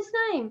blanking on his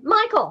name?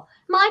 Michael,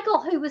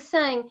 who was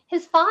saying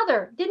his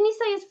father. Didn't he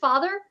say his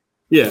father?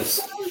 Yes.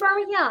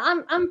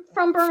 Yeah, I'm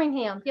from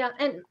Birmingham. Yeah,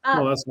 and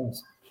that's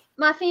nice.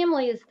 My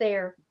family is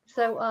there,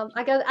 so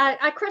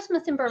I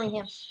Christmas in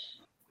Birmingham.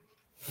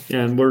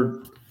 Yeah, and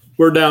we're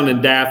down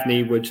in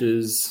Daphne, which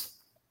is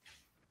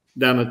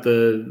down at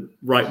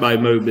right by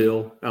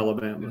Mobile,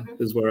 Alabama,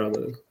 is where I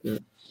live.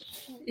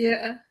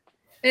 Yeah,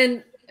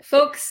 and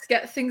folks,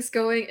 get things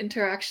going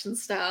interaction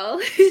style.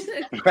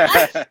 Can I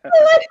say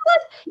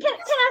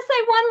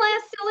one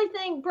last silly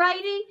thing,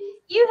 Brady?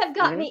 You have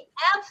got me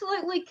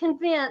absolutely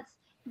convinced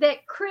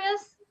that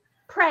Chris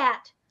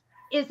Pratt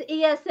is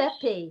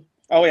ESFP.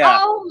 Oh yeah.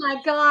 Oh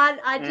my God!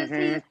 I just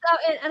he's so,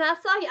 and I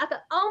saw you. I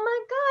thought, oh my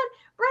God,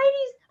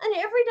 Brady's an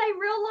everyday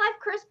real life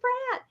Chris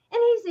Pratt,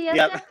 and he's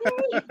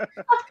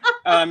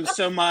ESFP.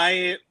 So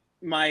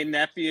my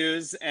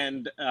nephews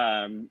and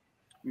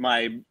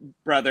my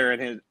brother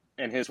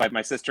and his wife,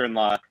 my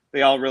sister-in-law,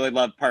 they all really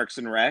love Parks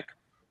and Rec,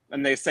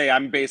 and they say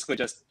I'm basically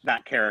just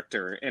that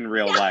character in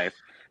real life,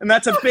 and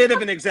that's a bit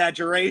of an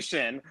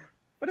exaggeration,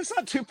 but it's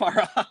not too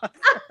far off.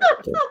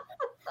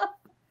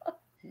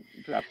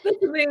 That's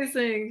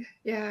amazing.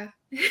 Yeah.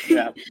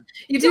 You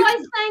do.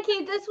 Guys, thank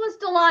you. This was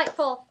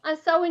delightful. I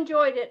so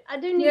enjoyed it. I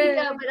do need to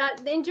go, but I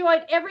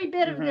enjoyed every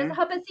bit of this. I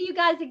hope I see you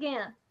guys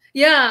again.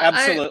 Yeah,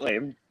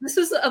 absolutely. This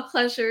was a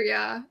pleasure.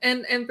 Yeah,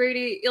 and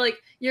Brady,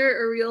 like,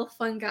 you're a real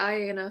fun guy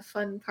in a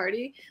fun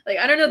party. Like,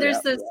 I don't know,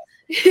 there's this.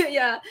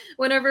 Yeah,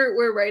 whenever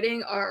we're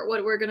writing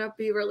what we're gonna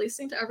be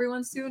releasing to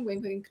everyone soon,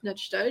 wink wink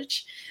nudge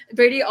nudge,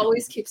 Brady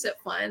always keeps it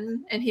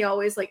fun, and he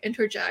always like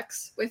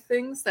interjects with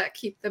things that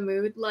keep the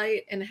mood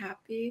light and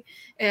happy,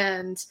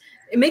 and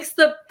it makes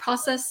the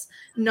process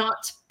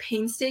not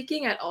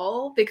painstaking at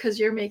all because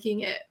you're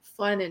making it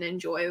fun and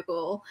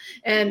enjoyable.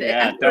 And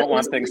don't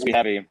want things to be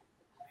heavy.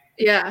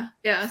 Yeah.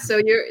 So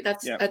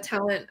that's a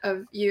talent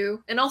of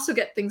you, and also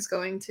get things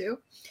going too.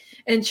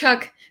 And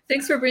Chuck,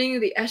 thanks for bringing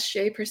the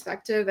SJ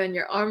perspective and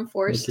your armed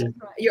force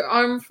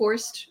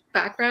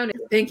background.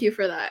 Thank you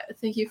for that.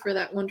 Thank you for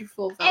that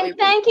wonderful valuable. And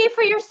thank you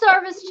for your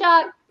service,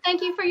 Chuck.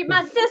 Thank you for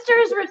my sister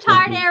is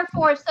retired Air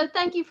Force, so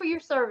thank you for your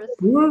service.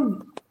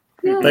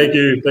 Thank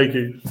you.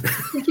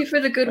 Thank you for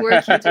the good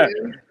work you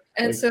do.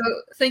 And so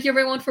thank you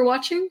everyone for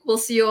watching. We'll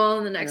see you all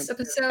in the next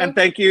episode. And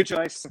thank you,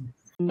 Joyce.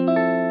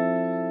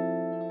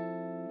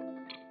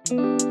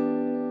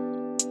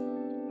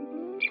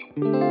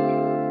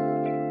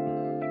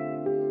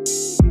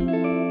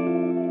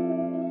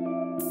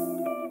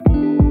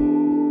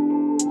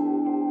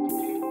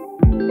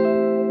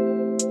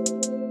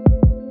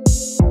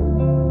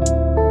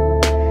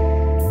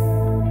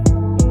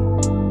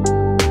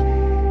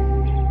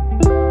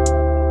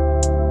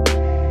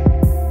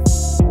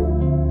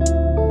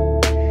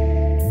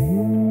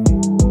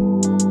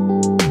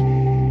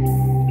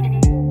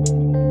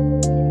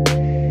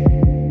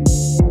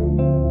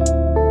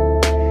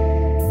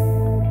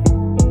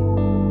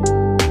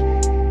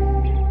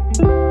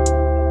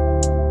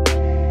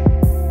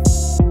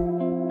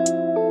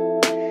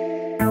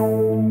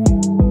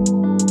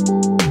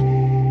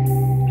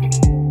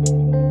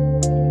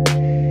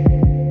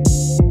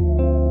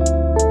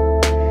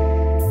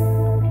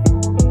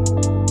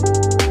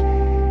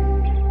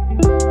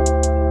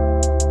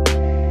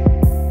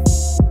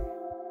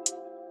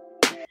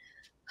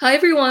 Hi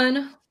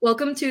everyone,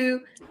 welcome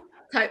to.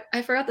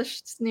 I forgot the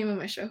name of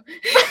my show.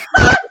 This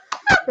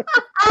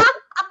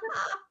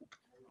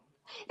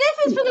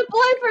is for the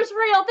bloopers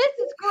reel. This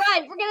is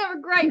great. We're gonna have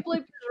a great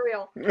bloopers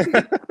reel.